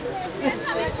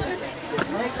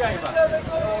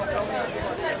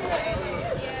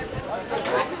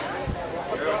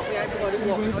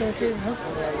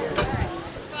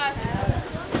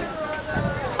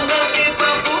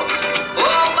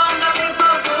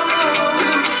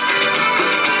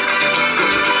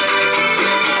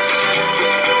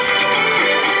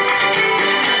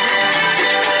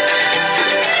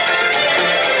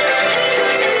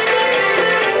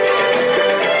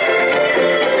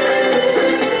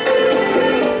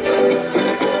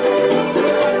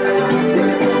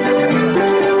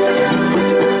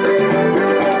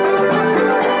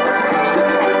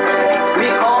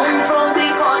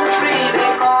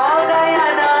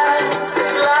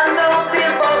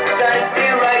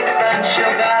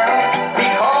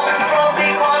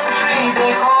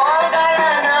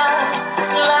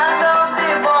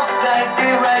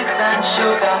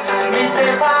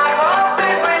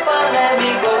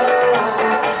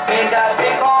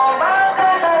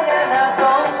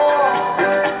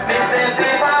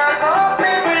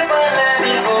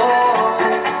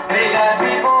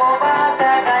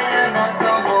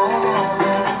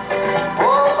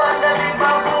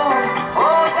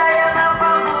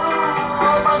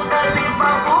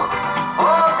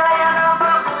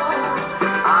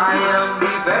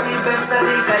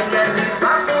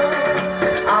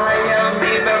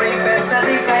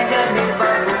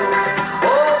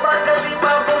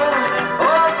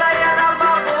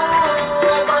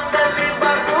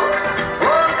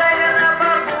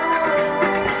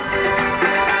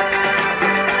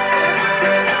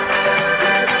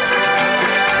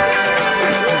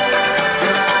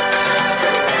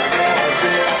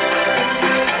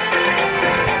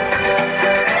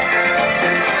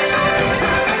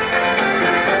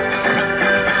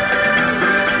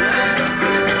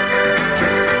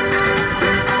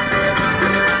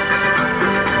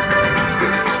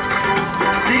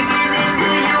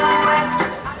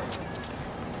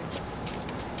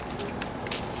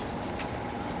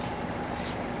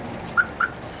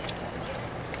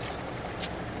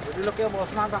 Look at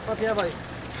boss man back up here, boy.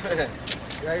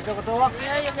 Yeah, you going to walk?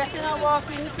 Yeah, you're getting a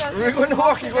walking. We're going to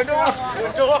walk, you're going to walk. We're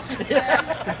going to walk. Yeah,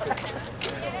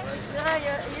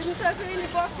 you can't really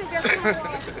walk to get to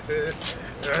walk.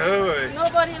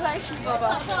 Nobody likes you,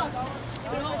 Baba.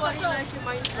 Nobody likes you,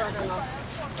 my brother now.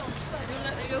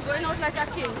 You're going out like a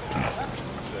king.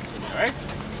 Right?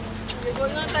 You're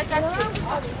going out like a king.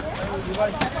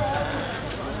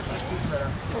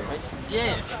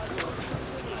 Yeah.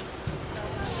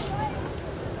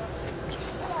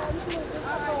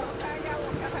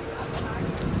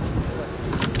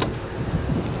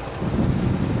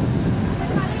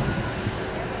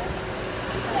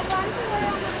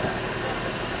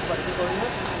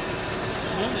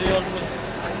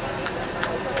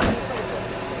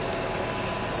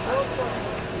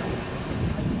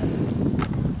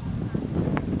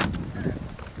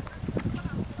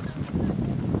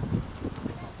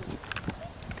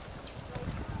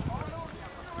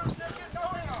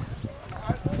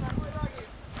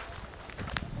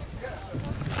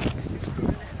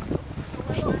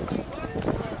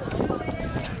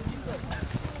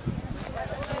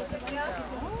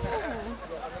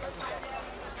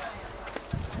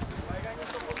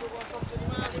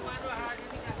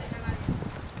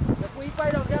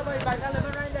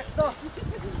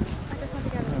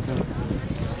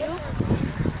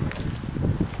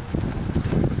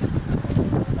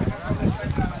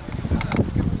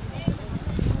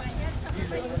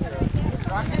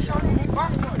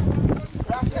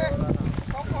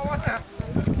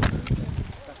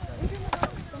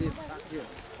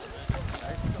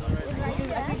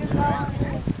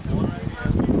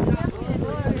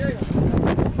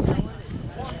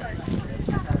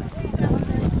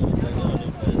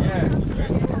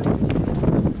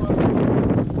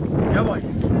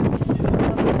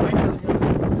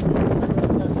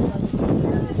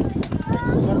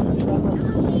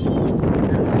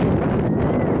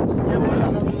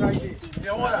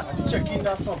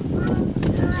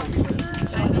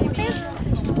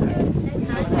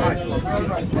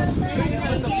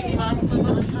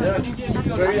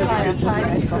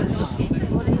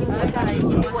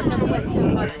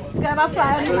 Get a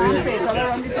fly on the man face all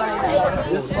around the toilet.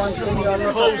 This one should be on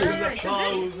the house and the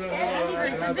cows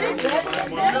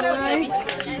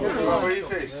What do you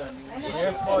say?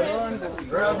 Yes, boy.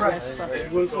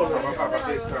 It will follow.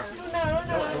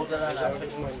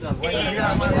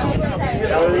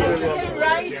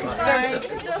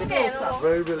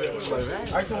 Very brilliant.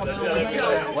 I just want to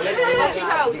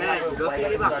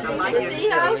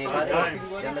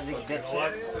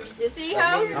You see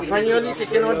how? I find you only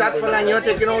taking out that fella and you're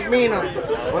taking out me now.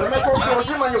 Well, I'm going to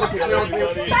him and you're taking out me.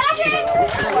 Take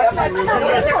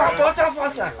out both of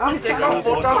us. Take out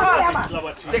both of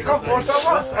us. Take out both of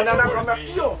us and then I come back to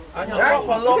you. And you're up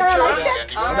on love church.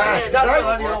 That's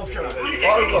all the love church.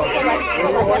 All good.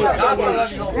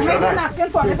 Remember napkin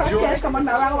for the church, come on,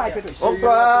 now wipe it. Oh,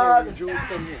 God.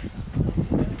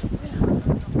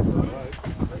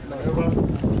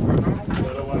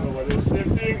 Same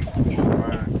thing.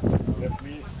 Let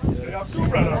me say up to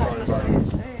brother.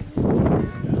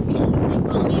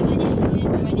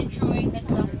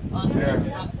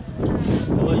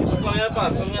 Well, you can come here,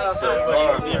 Pastor. Come here, everybody.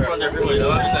 You'll be in front of everybody.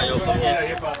 You'll come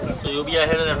here. So you'll be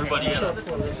ahead of everybody.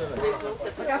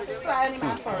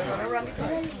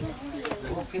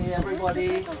 Okay,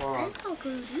 everybody.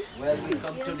 Well, we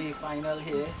come to the final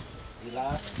here. The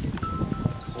last.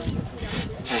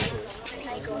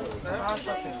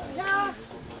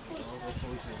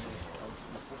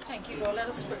 Thank you, Lord. Let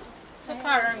us pray. So,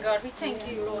 Father and God, we thank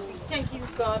you, Lord. We thank you,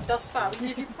 God, thus far. We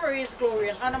give you praise, glory,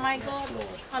 and honor, my God.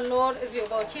 And Lord, as we're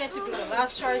about here to do the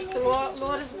last choice, the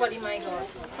Lord is body, my God.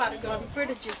 Father God, we pray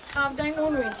that you just have thine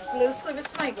own way in this little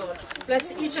service, my God.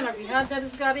 Bless each and every heart that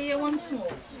has got here once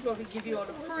more. Lord, we give you all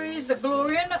the praise, the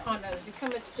glory, and the honor as we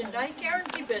commit it in thy care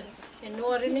and keeping. In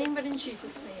no other name but in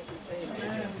Jesus' name.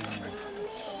 Amen.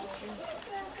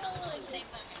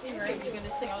 Right, you're going to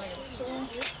sing a little song.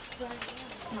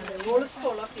 And the roll is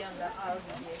called up here on the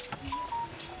RVA.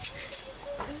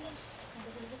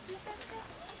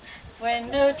 When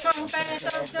the trumpet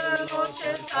of the Lord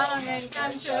shall sound and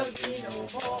time shall be no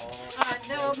more, and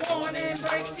the morning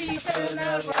breaks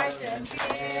eternal bright and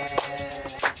clear.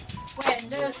 When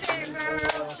the Savior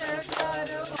shall fly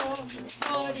the home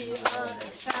for the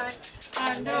other side,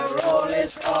 and the roll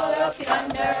is called up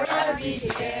yonder, I'll be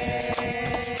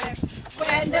there.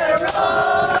 When the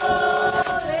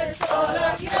roll is called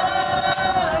up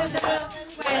yonder,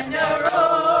 when the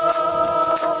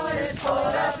roll is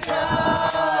called up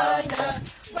yonder,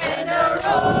 when the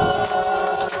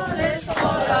roll is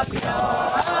called up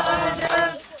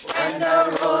yonder, when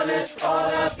the roll is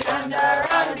called up yonder,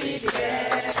 I'll be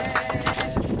there.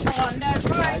 On that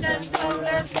bright and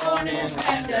cloudless morning,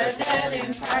 when the dead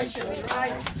in Christ shall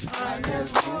rise, and the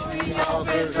glory of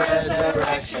his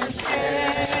resurrection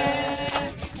share.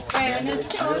 When his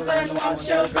chosen ones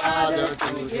shall gather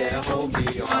to their home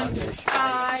beyond the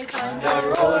skies, and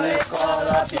the roll is called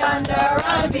up yonder,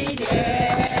 I'll be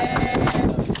there.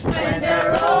 When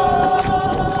the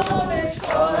roll is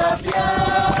called up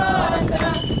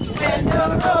yonder, when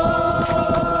the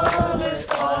roll is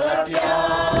called up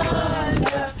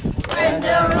yonder, when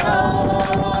the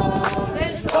roll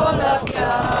is called up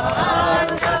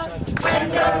yonder, when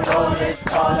the roll is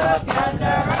called up yonder,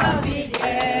 I'll be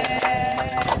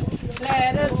there.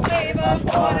 Let us labor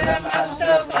for the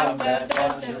Master from the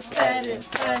death and setting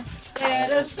sun.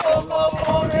 Let us go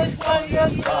for his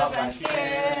wondrous love and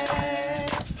care.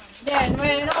 Then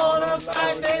when all the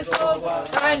fight is over,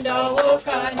 and the work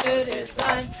under this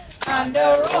land, and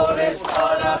the roll is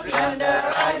called up yonder,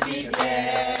 I'll be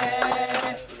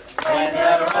there. When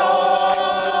the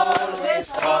roll is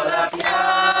called up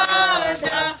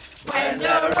yonder, when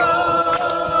the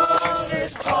roll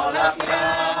is called up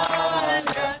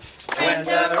yonder, when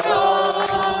the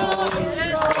roll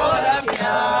is called up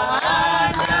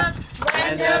yonder,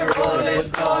 when the roll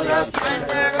is called up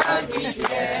yonder, I'll be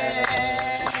there.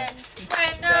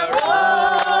 When the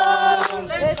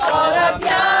roll is called up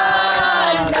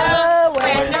yonder,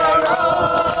 when the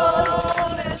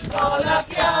roll is called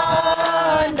up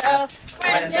yonder,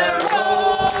 when the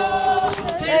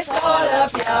roll is called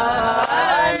up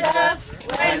yonder,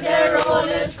 when the roll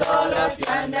is called up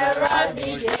yonder, I'll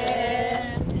be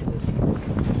there.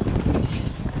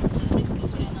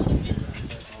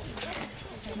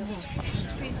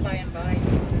 Sweet by and by.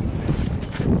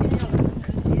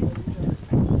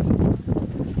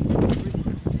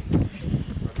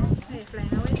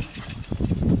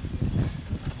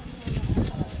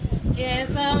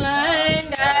 Yes, a line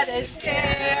that is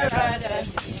clearer than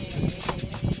me,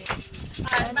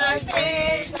 and by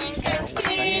faith we can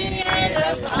see in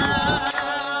the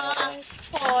past.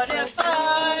 For the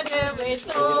Father waits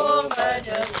over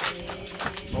the way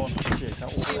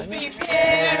to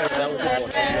prepare us a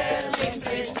dwelling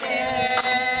place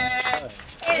there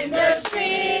in the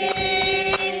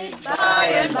sweet by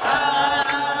and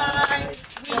by.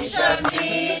 We shall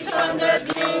meet on the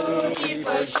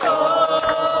beautiful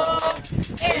shore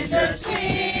in the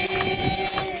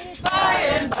sweet by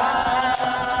and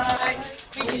by.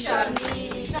 We shall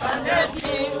meet on the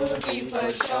beautiful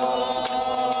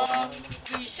shore.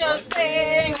 We shall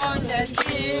sing on the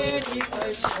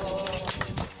beautiful shore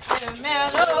the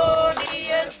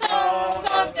melodious songs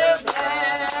of the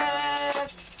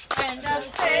blessed, and the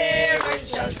spirit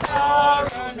shall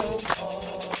sorrow no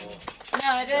more.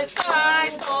 Not a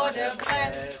sign for the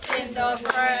blessing of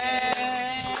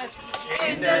rest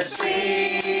in the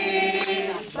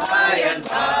sweet by and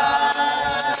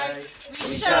by.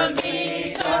 We shall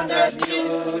meet on the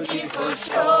beautiful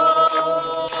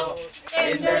shore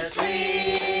in the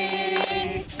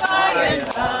sweet by and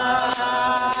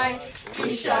by. We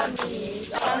shall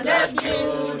meet on the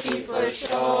beautiful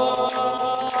shore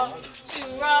to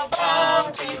our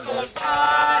bountiful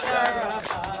Father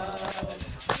above.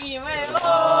 We will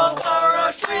offer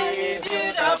a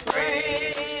tribute of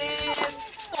praise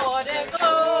for the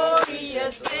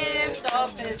glorious gift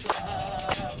of His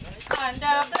love and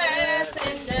the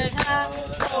blessing that has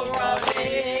for our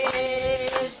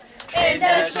days in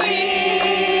the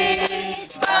sweet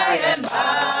by and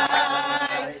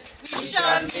by. We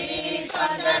shall meet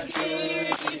on the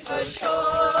beautiful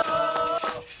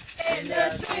shore in the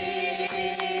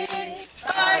sweet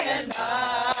by and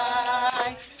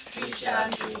by. We shall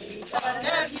meet on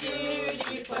the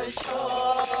beautiful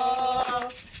shore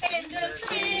in the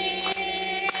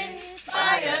sweet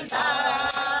by and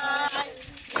by.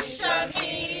 We shall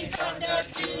meet on the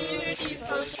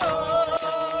beautiful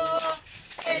shore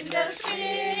in the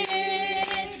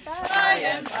sweet by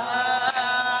and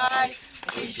by.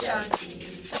 We shall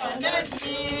meet on the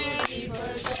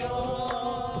beautiful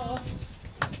shore.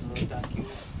 Thank you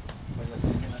for your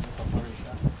singing and your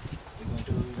preparation. We're going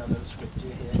to read a little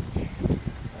scripture here.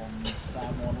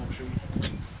 Psalm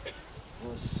 103,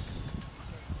 verse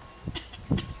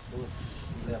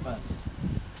 11.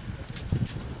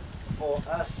 For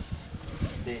us,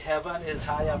 the heaven is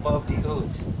high above the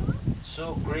earth,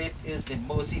 so great is the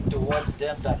mercy towards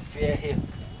them that fear Him.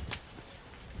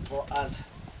 For as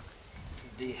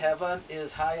the heaven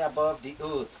is high above the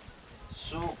earth,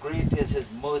 so great is His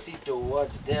mercy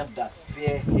towards them that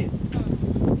fear Him.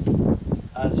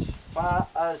 As far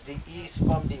as the east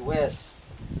from the west,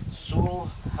 so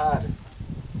had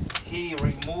He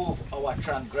removed our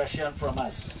transgression from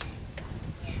us.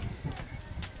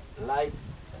 Like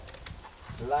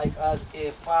as a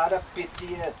father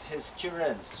pitieth his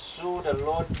children, so the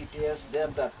Lord pitieth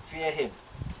them that fear Him.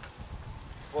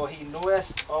 For He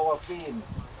knoweth our fame.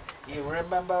 He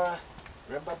remembers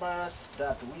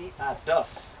that we are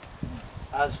dust.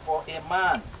 As for a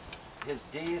man, his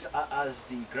days are as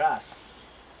the grass,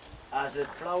 as the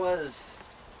flowers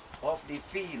of the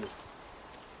field,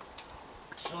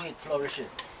 so it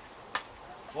flourisheth.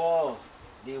 For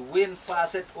the wind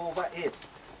passeth over it,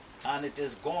 and it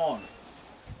is gone,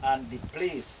 and the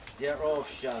place thereof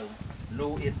shall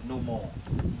know it no more.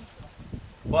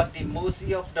 But the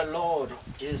mercy of the Lord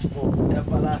is from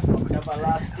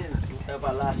everlasting to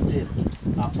everlasting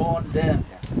upon them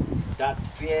that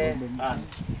fear, and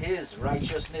His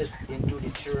righteousness into the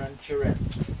children,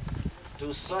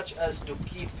 to such as to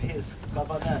keep His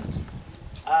covenant,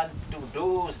 and to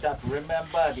those that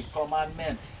remember the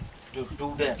commandment to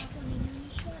do them.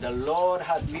 The Lord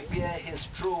hath prepared His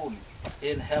throne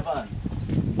in heaven,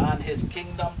 and His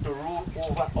kingdom to rule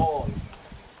over all.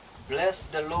 Bless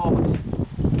the Lord,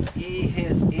 ye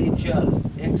His angel,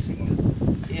 excellent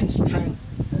in strength,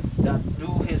 that do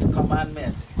His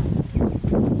commandment,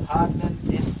 hearkening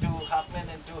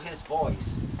into His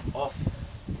voice of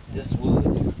this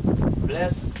word.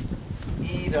 Bless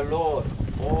ye the Lord,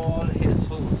 all His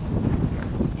hosts,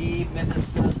 ye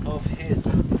ministers of His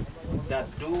that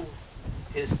do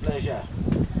His pleasure.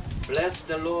 Bless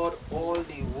the Lord, all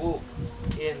the work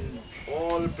in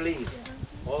all place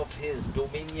of His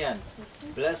dominion.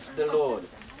 Bless the Lord,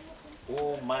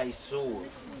 O my soul.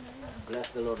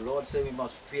 Bless the Lord. Lord say we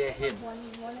must fear Him.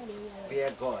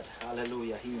 Fear God.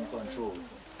 Hallelujah. He in control.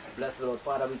 Bless the Lord.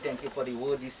 Father, we thank You for the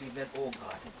word this evening, oh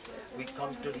God. We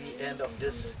come to the end of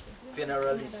this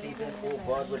funeral this evening, oh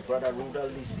God, with Brother Rudy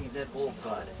this evening, oh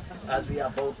God. As we are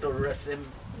about to rest him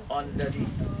under the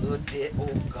earth day,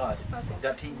 oh God,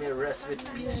 that he may rest with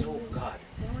peace, oh God.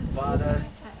 Father,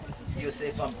 You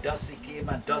say from dust He came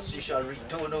and dust He shall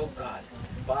return, oh God.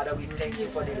 Father, we thank You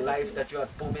for the life that You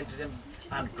have permitted him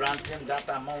and grant him that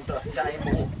amount of time,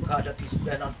 oh God, that he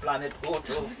spent on planet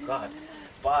Earth, oh God.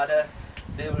 Father,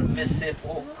 they will miss him,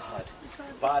 oh God.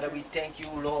 Father, we thank you,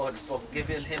 Lord, for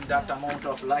giving him that amount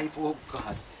of life, oh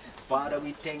God. Father,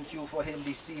 we thank you for him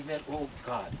this evening, oh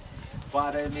God.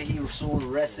 Father, may his soul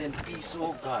rest in peace,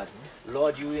 oh God.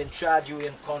 Lord, you in charge, you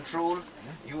in control.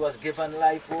 You has given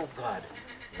life, oh God.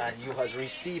 And you has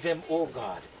received him, oh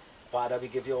God. Father, we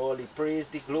give you all the praise,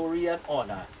 the glory, and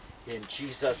honor. In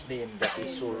Jesus' name, that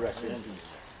his soul rest in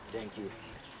peace. Thank you.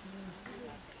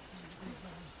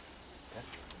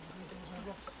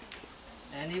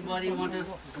 Anybody want to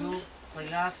go for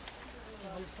last?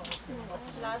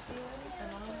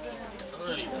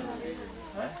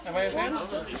 Am I saying?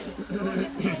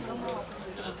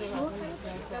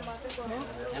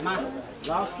 Emma?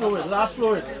 Last fluid, last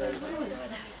fluid.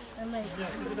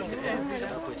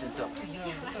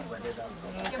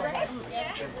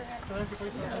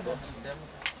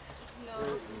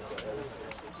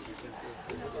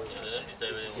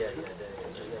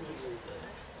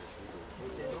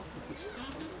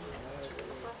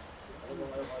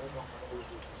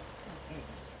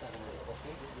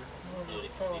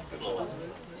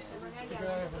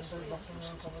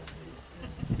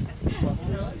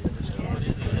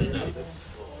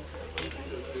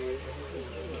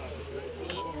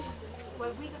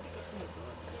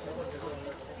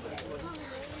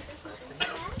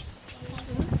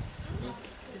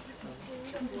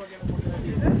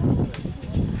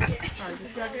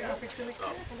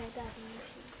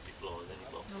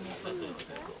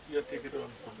 You take it on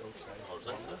from the outside.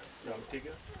 Yeah, I'll take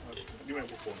it. You have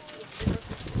the phone.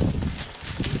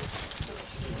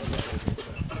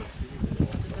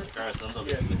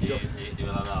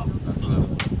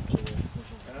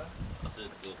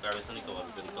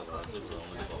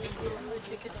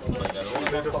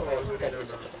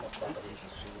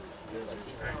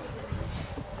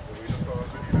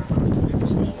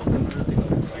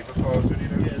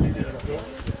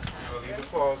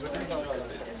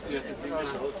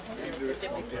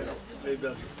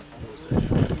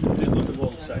 Just go to the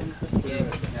outside.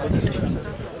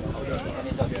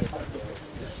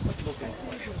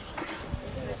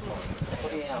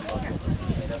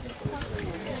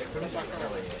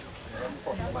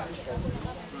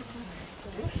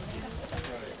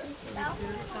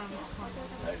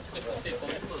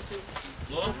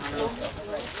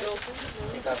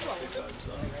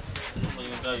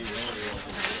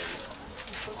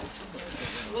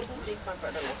 What does the my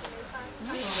brother look?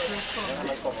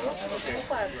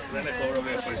 Then I cover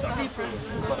away for some. I'm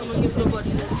going to give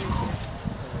nobody that.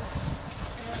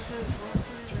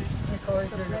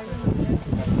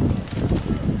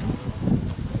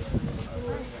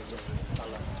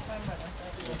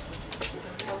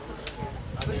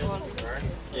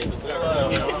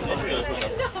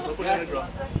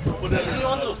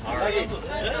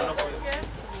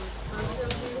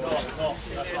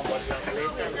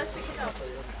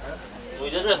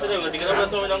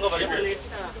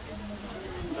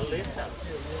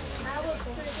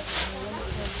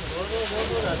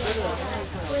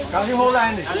 Can you hold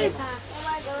on?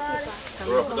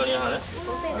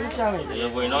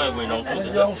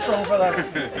 Young strong fella.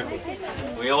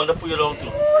 We want to put you along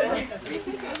too.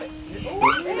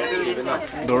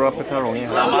 Dora Petarong.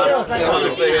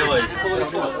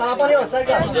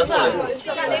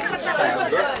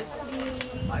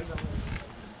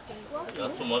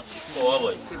 Too much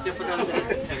forward.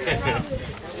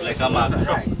 Like a mark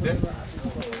shop.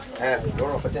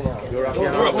 Dora Petarong. Dora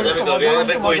Petarong, we have a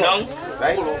bit going on.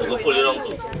 Right? We'll pull it on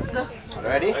too.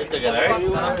 Ready? Right together.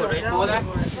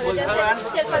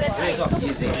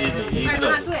 Easy. Easy.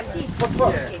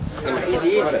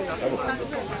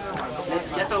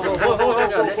 Just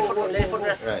hold let foot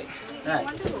rest. Right.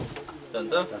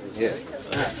 Center? Yeah.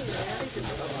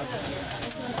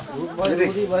 Root boy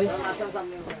Rudy, boy.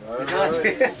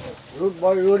 Root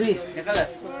boy Rudy.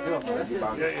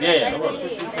 Yeah.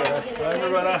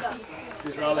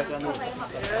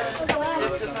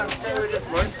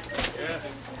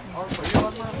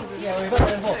 Yeah, we got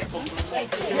them both.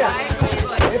 Yeah,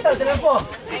 esta tenemos.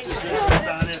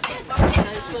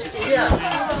 Yeah,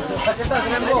 esta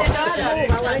tenemos.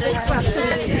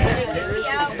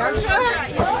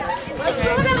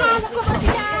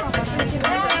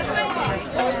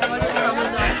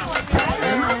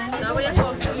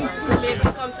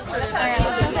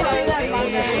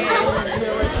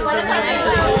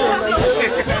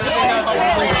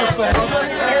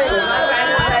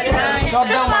 Chop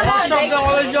down,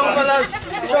 all the young fellas.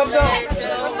 Chop down.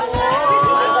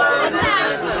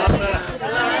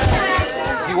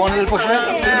 See one little push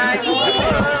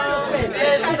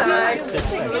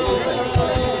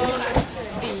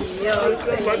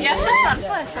Yes, it's not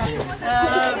fun.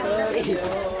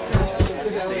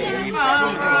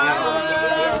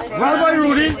 Well boy,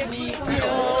 Rudy.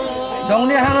 Down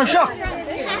there, hand on shot.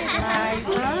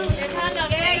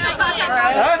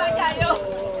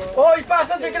 Oh, you passed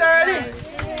the ticket already?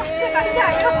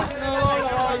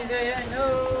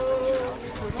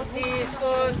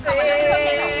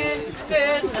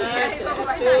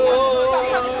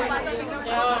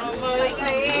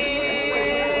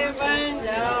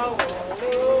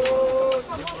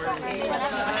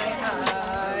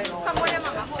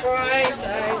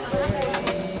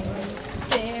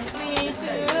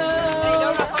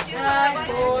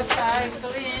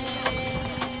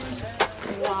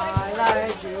 While I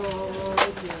do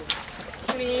this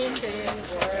fleeting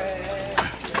breath,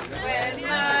 when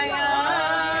my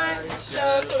eyes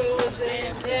shall close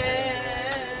in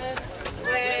death,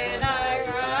 when I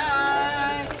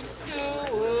rise to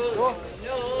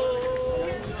know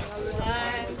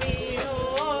and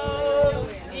behold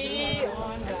thee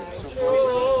on thy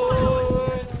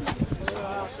throne,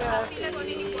 rock of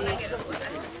ages,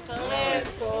 cleft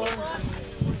for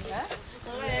me,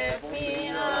 let me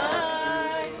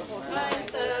hide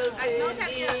myself in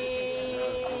thee.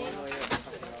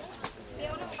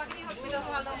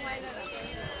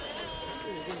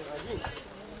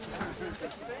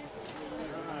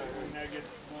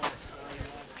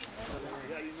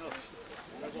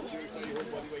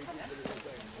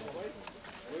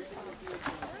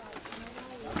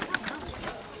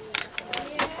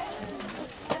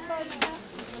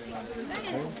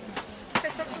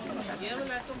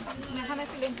 Déjame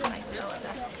feeling too nice.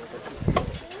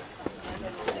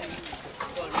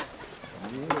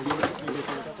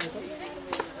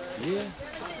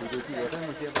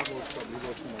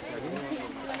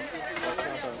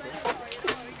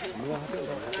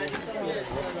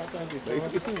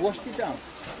 If you washed it down,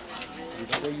 you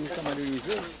gotta use some of the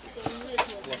reserves.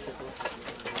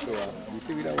 So you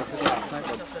see, we don't wash it last night,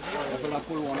 but I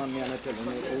pull one on me and I tell me,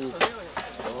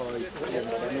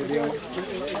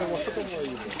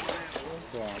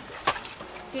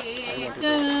 Take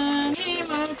the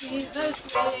name of Jesus,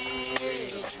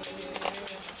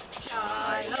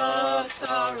 child of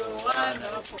sorrow and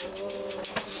of hope,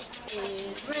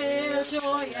 in real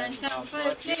joy and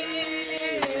comfort, take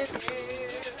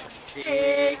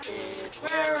it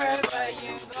wherever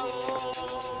you go,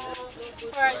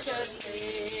 precious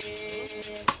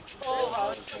name, oh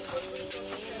how sweet,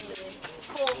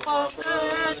 hope of the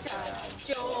time,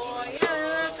 joy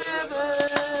of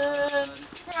heaven,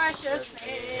 precious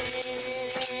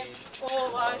name, oh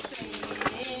how sweet,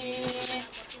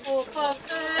 hope of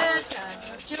the time,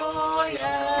 joy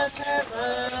of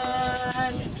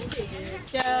heaven, take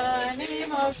the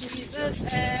name of Jesus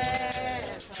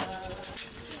ever,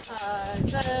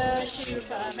 as a shield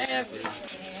from every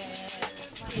sin.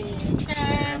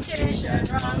 Temptation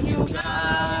wrong you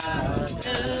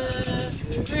gather,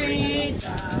 bring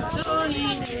down only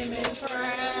name in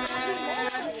prayer,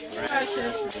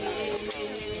 precious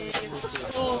name,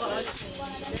 oh how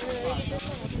sweet,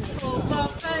 hope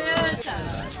of better,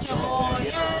 joy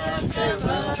of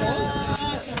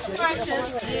heaven, precious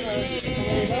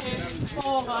name,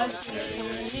 oh how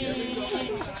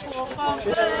sweet, hope of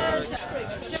better,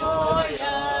 joy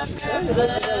of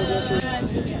heaven,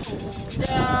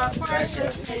 the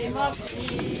precious name of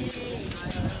Jesus.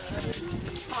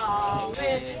 How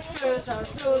it fills our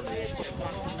souls with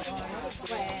joy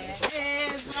when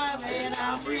His loving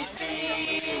arms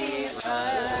receive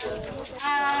us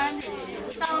and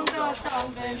His sound of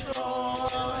thunder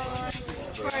joy.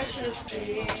 Precious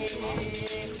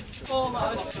name, oh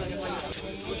how sweet,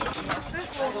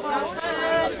 hope of the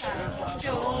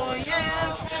joy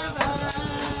of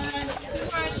heaven.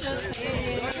 Precious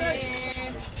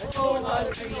name, oh how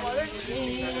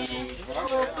sweet,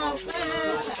 hope of the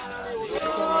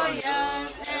joy of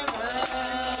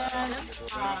heaven.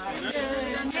 In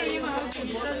the name of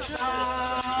Jesus,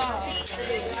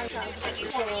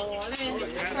 falling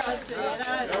prostrate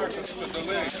at His feet,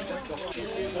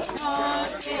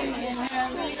 walking in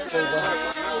heavenly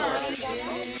clouds,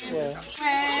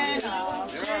 when our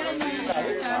journeys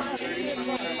are complete,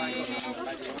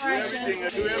 precious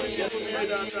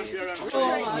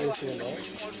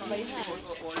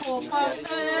hope of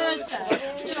the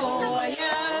joy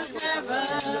of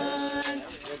heaven,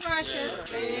 precious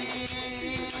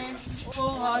name,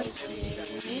 oh how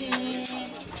sweet,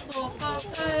 hope of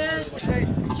the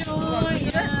joy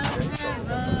of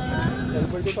heaven.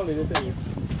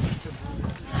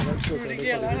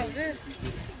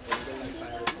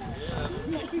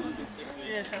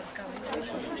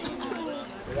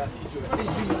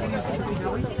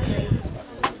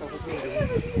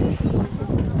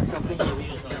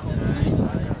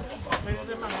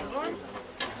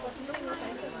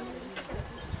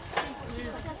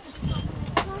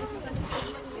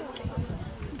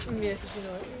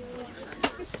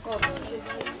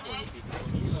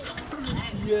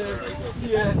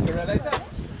 Yes, you realize that?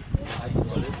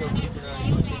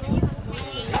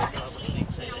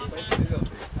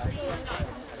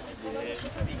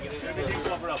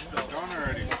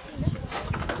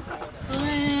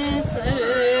 Blessed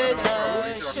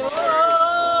assurance,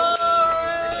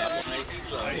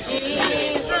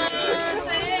 Jesus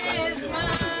is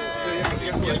mine.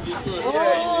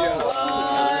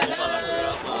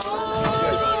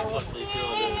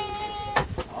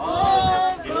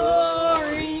 Of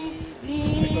glory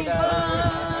divine,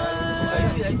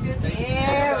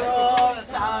 heir of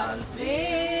salvation,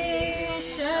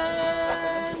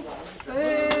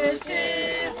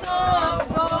 purchase of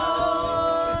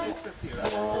God,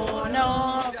 born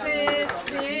of His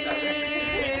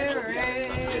Spirit,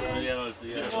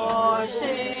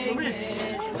 washing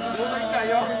His blood.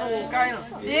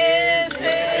 This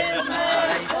is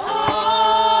my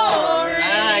story.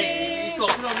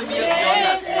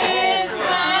 This is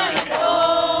my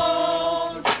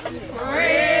song.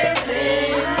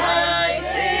 Praising my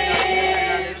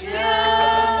Savior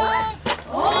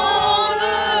all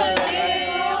the day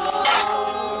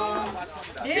long.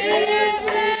 This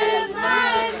is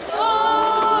my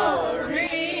story.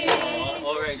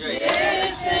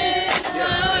 This is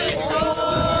my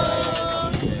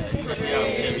song.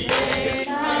 Praising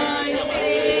my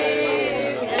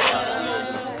Savior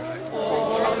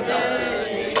all the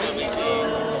day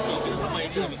long.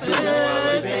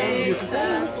 Perfect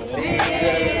salvation,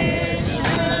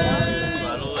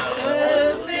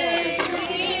 perfect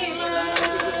delight,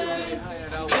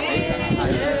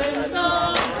 visions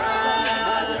of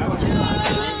rapture,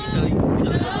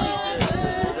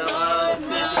 lovers of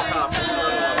my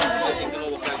side,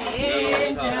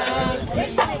 angels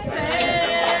descending,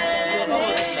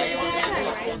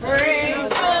 bring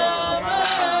from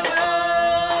above,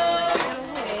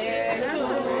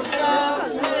 echoes of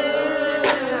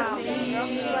mercy,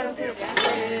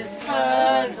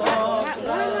 whispers of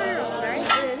love.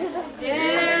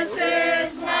 This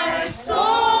is my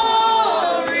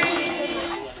story.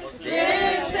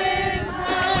 This is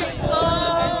my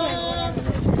song.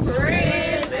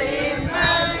 Praising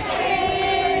my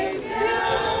Savior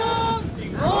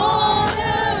all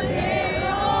the day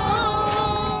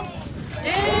long.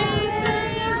 This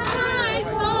is my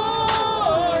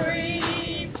story.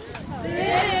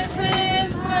 This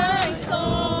is my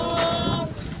song.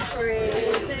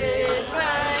 Praising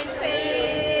my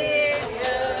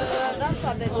Savior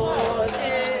all the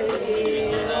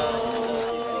day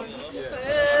long.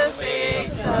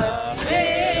 Perfect salvation,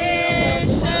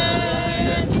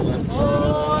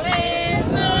 all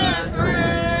is at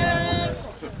rest.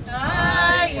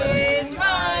 I in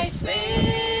my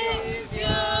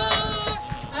Savior,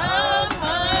 I'm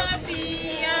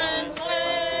happy and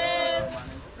blessed,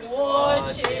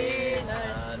 watching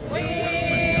and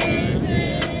waiting,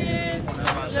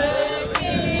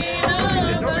 looking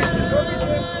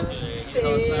above,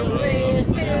 filled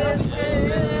with His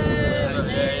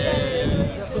goodness,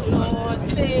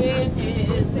 lost in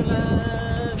His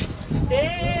love.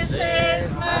 This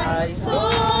is my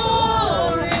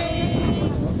story.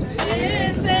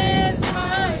 This is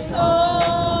my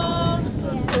song.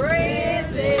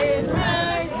 Praising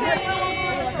my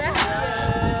Savior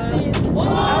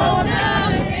all the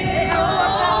day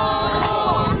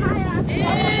long.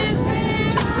 This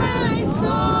is my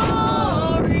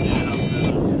story.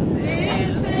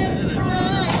 This is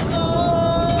my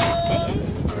song.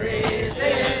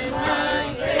 Praising my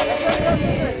Savior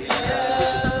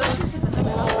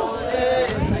all the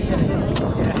day long.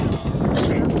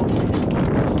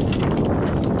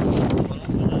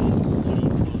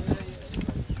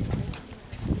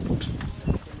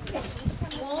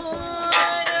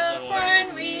 What a friend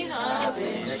we have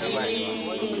in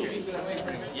Jesus.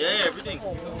 Yeah, everything.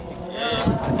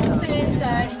 Sins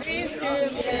and grief to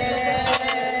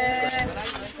bear.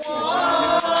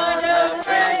 What a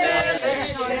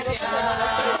revelation we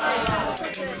have.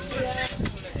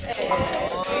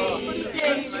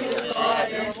 Everything to God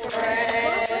in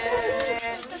prayer.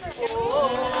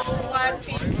 Oh, what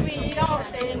peace we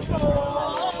often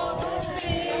forfeit.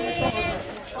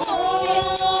 Oh,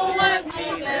 what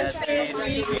needless pain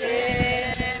we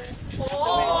bear.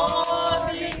 Oh,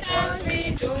 because we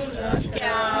do not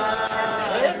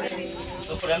carry.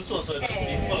 Everything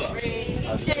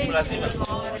to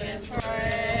God in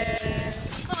prayer.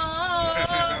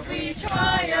 Every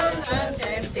trials and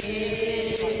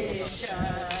temptation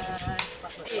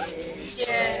is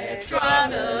yet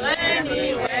trouble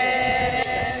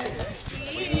anywhere.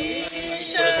 He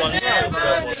should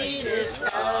never be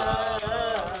discouraged.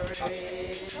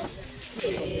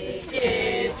 Take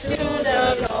it to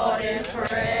the Lord in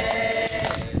prayer.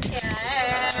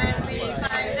 Can we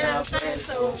find a friend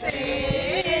so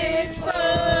faithful?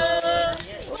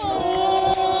 Who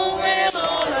will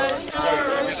all our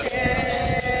sorrow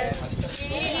share?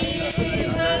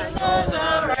 Jesus knows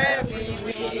our every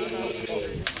weakness.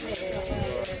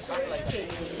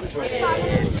 Take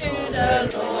it to the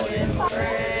Lord in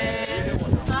prayer.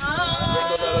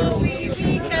 How we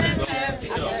weak and heavy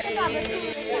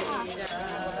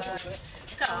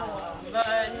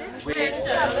covered with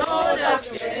a load of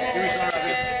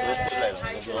care.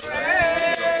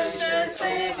 Precious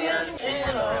Savior,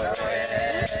 still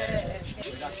alright.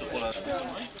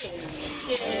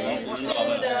 Take it to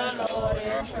the Lord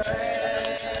in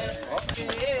prayer.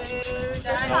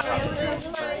 Thy presence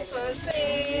might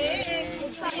forsake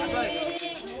me.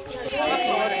 Take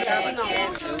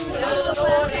it to the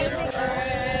Lord in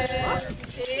prayer.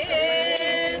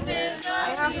 In His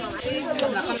arms He will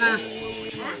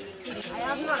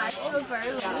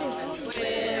very long.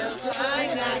 Will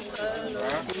find us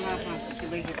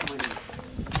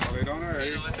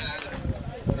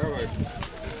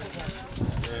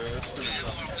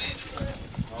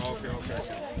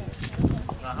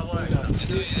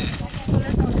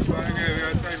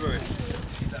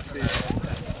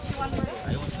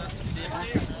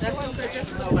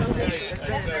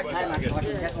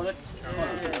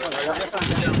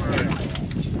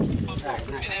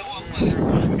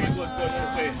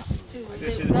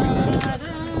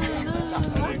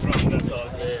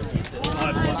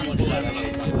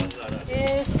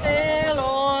is still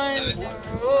on the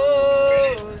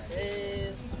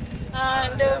roses,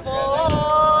 and the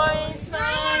voice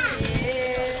I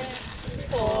hear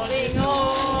falling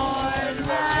on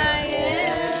my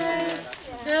ear.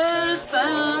 The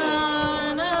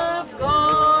Son of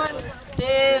God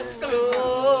discloses,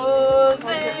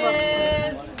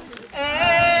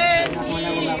 and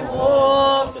He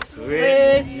walks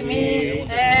with me,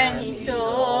 and He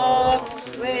talks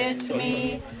with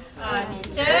me, and He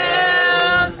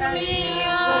tells me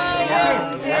I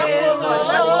am His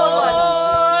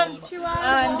own,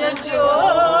 and the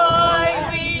joy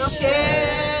we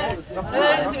share, the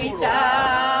sweet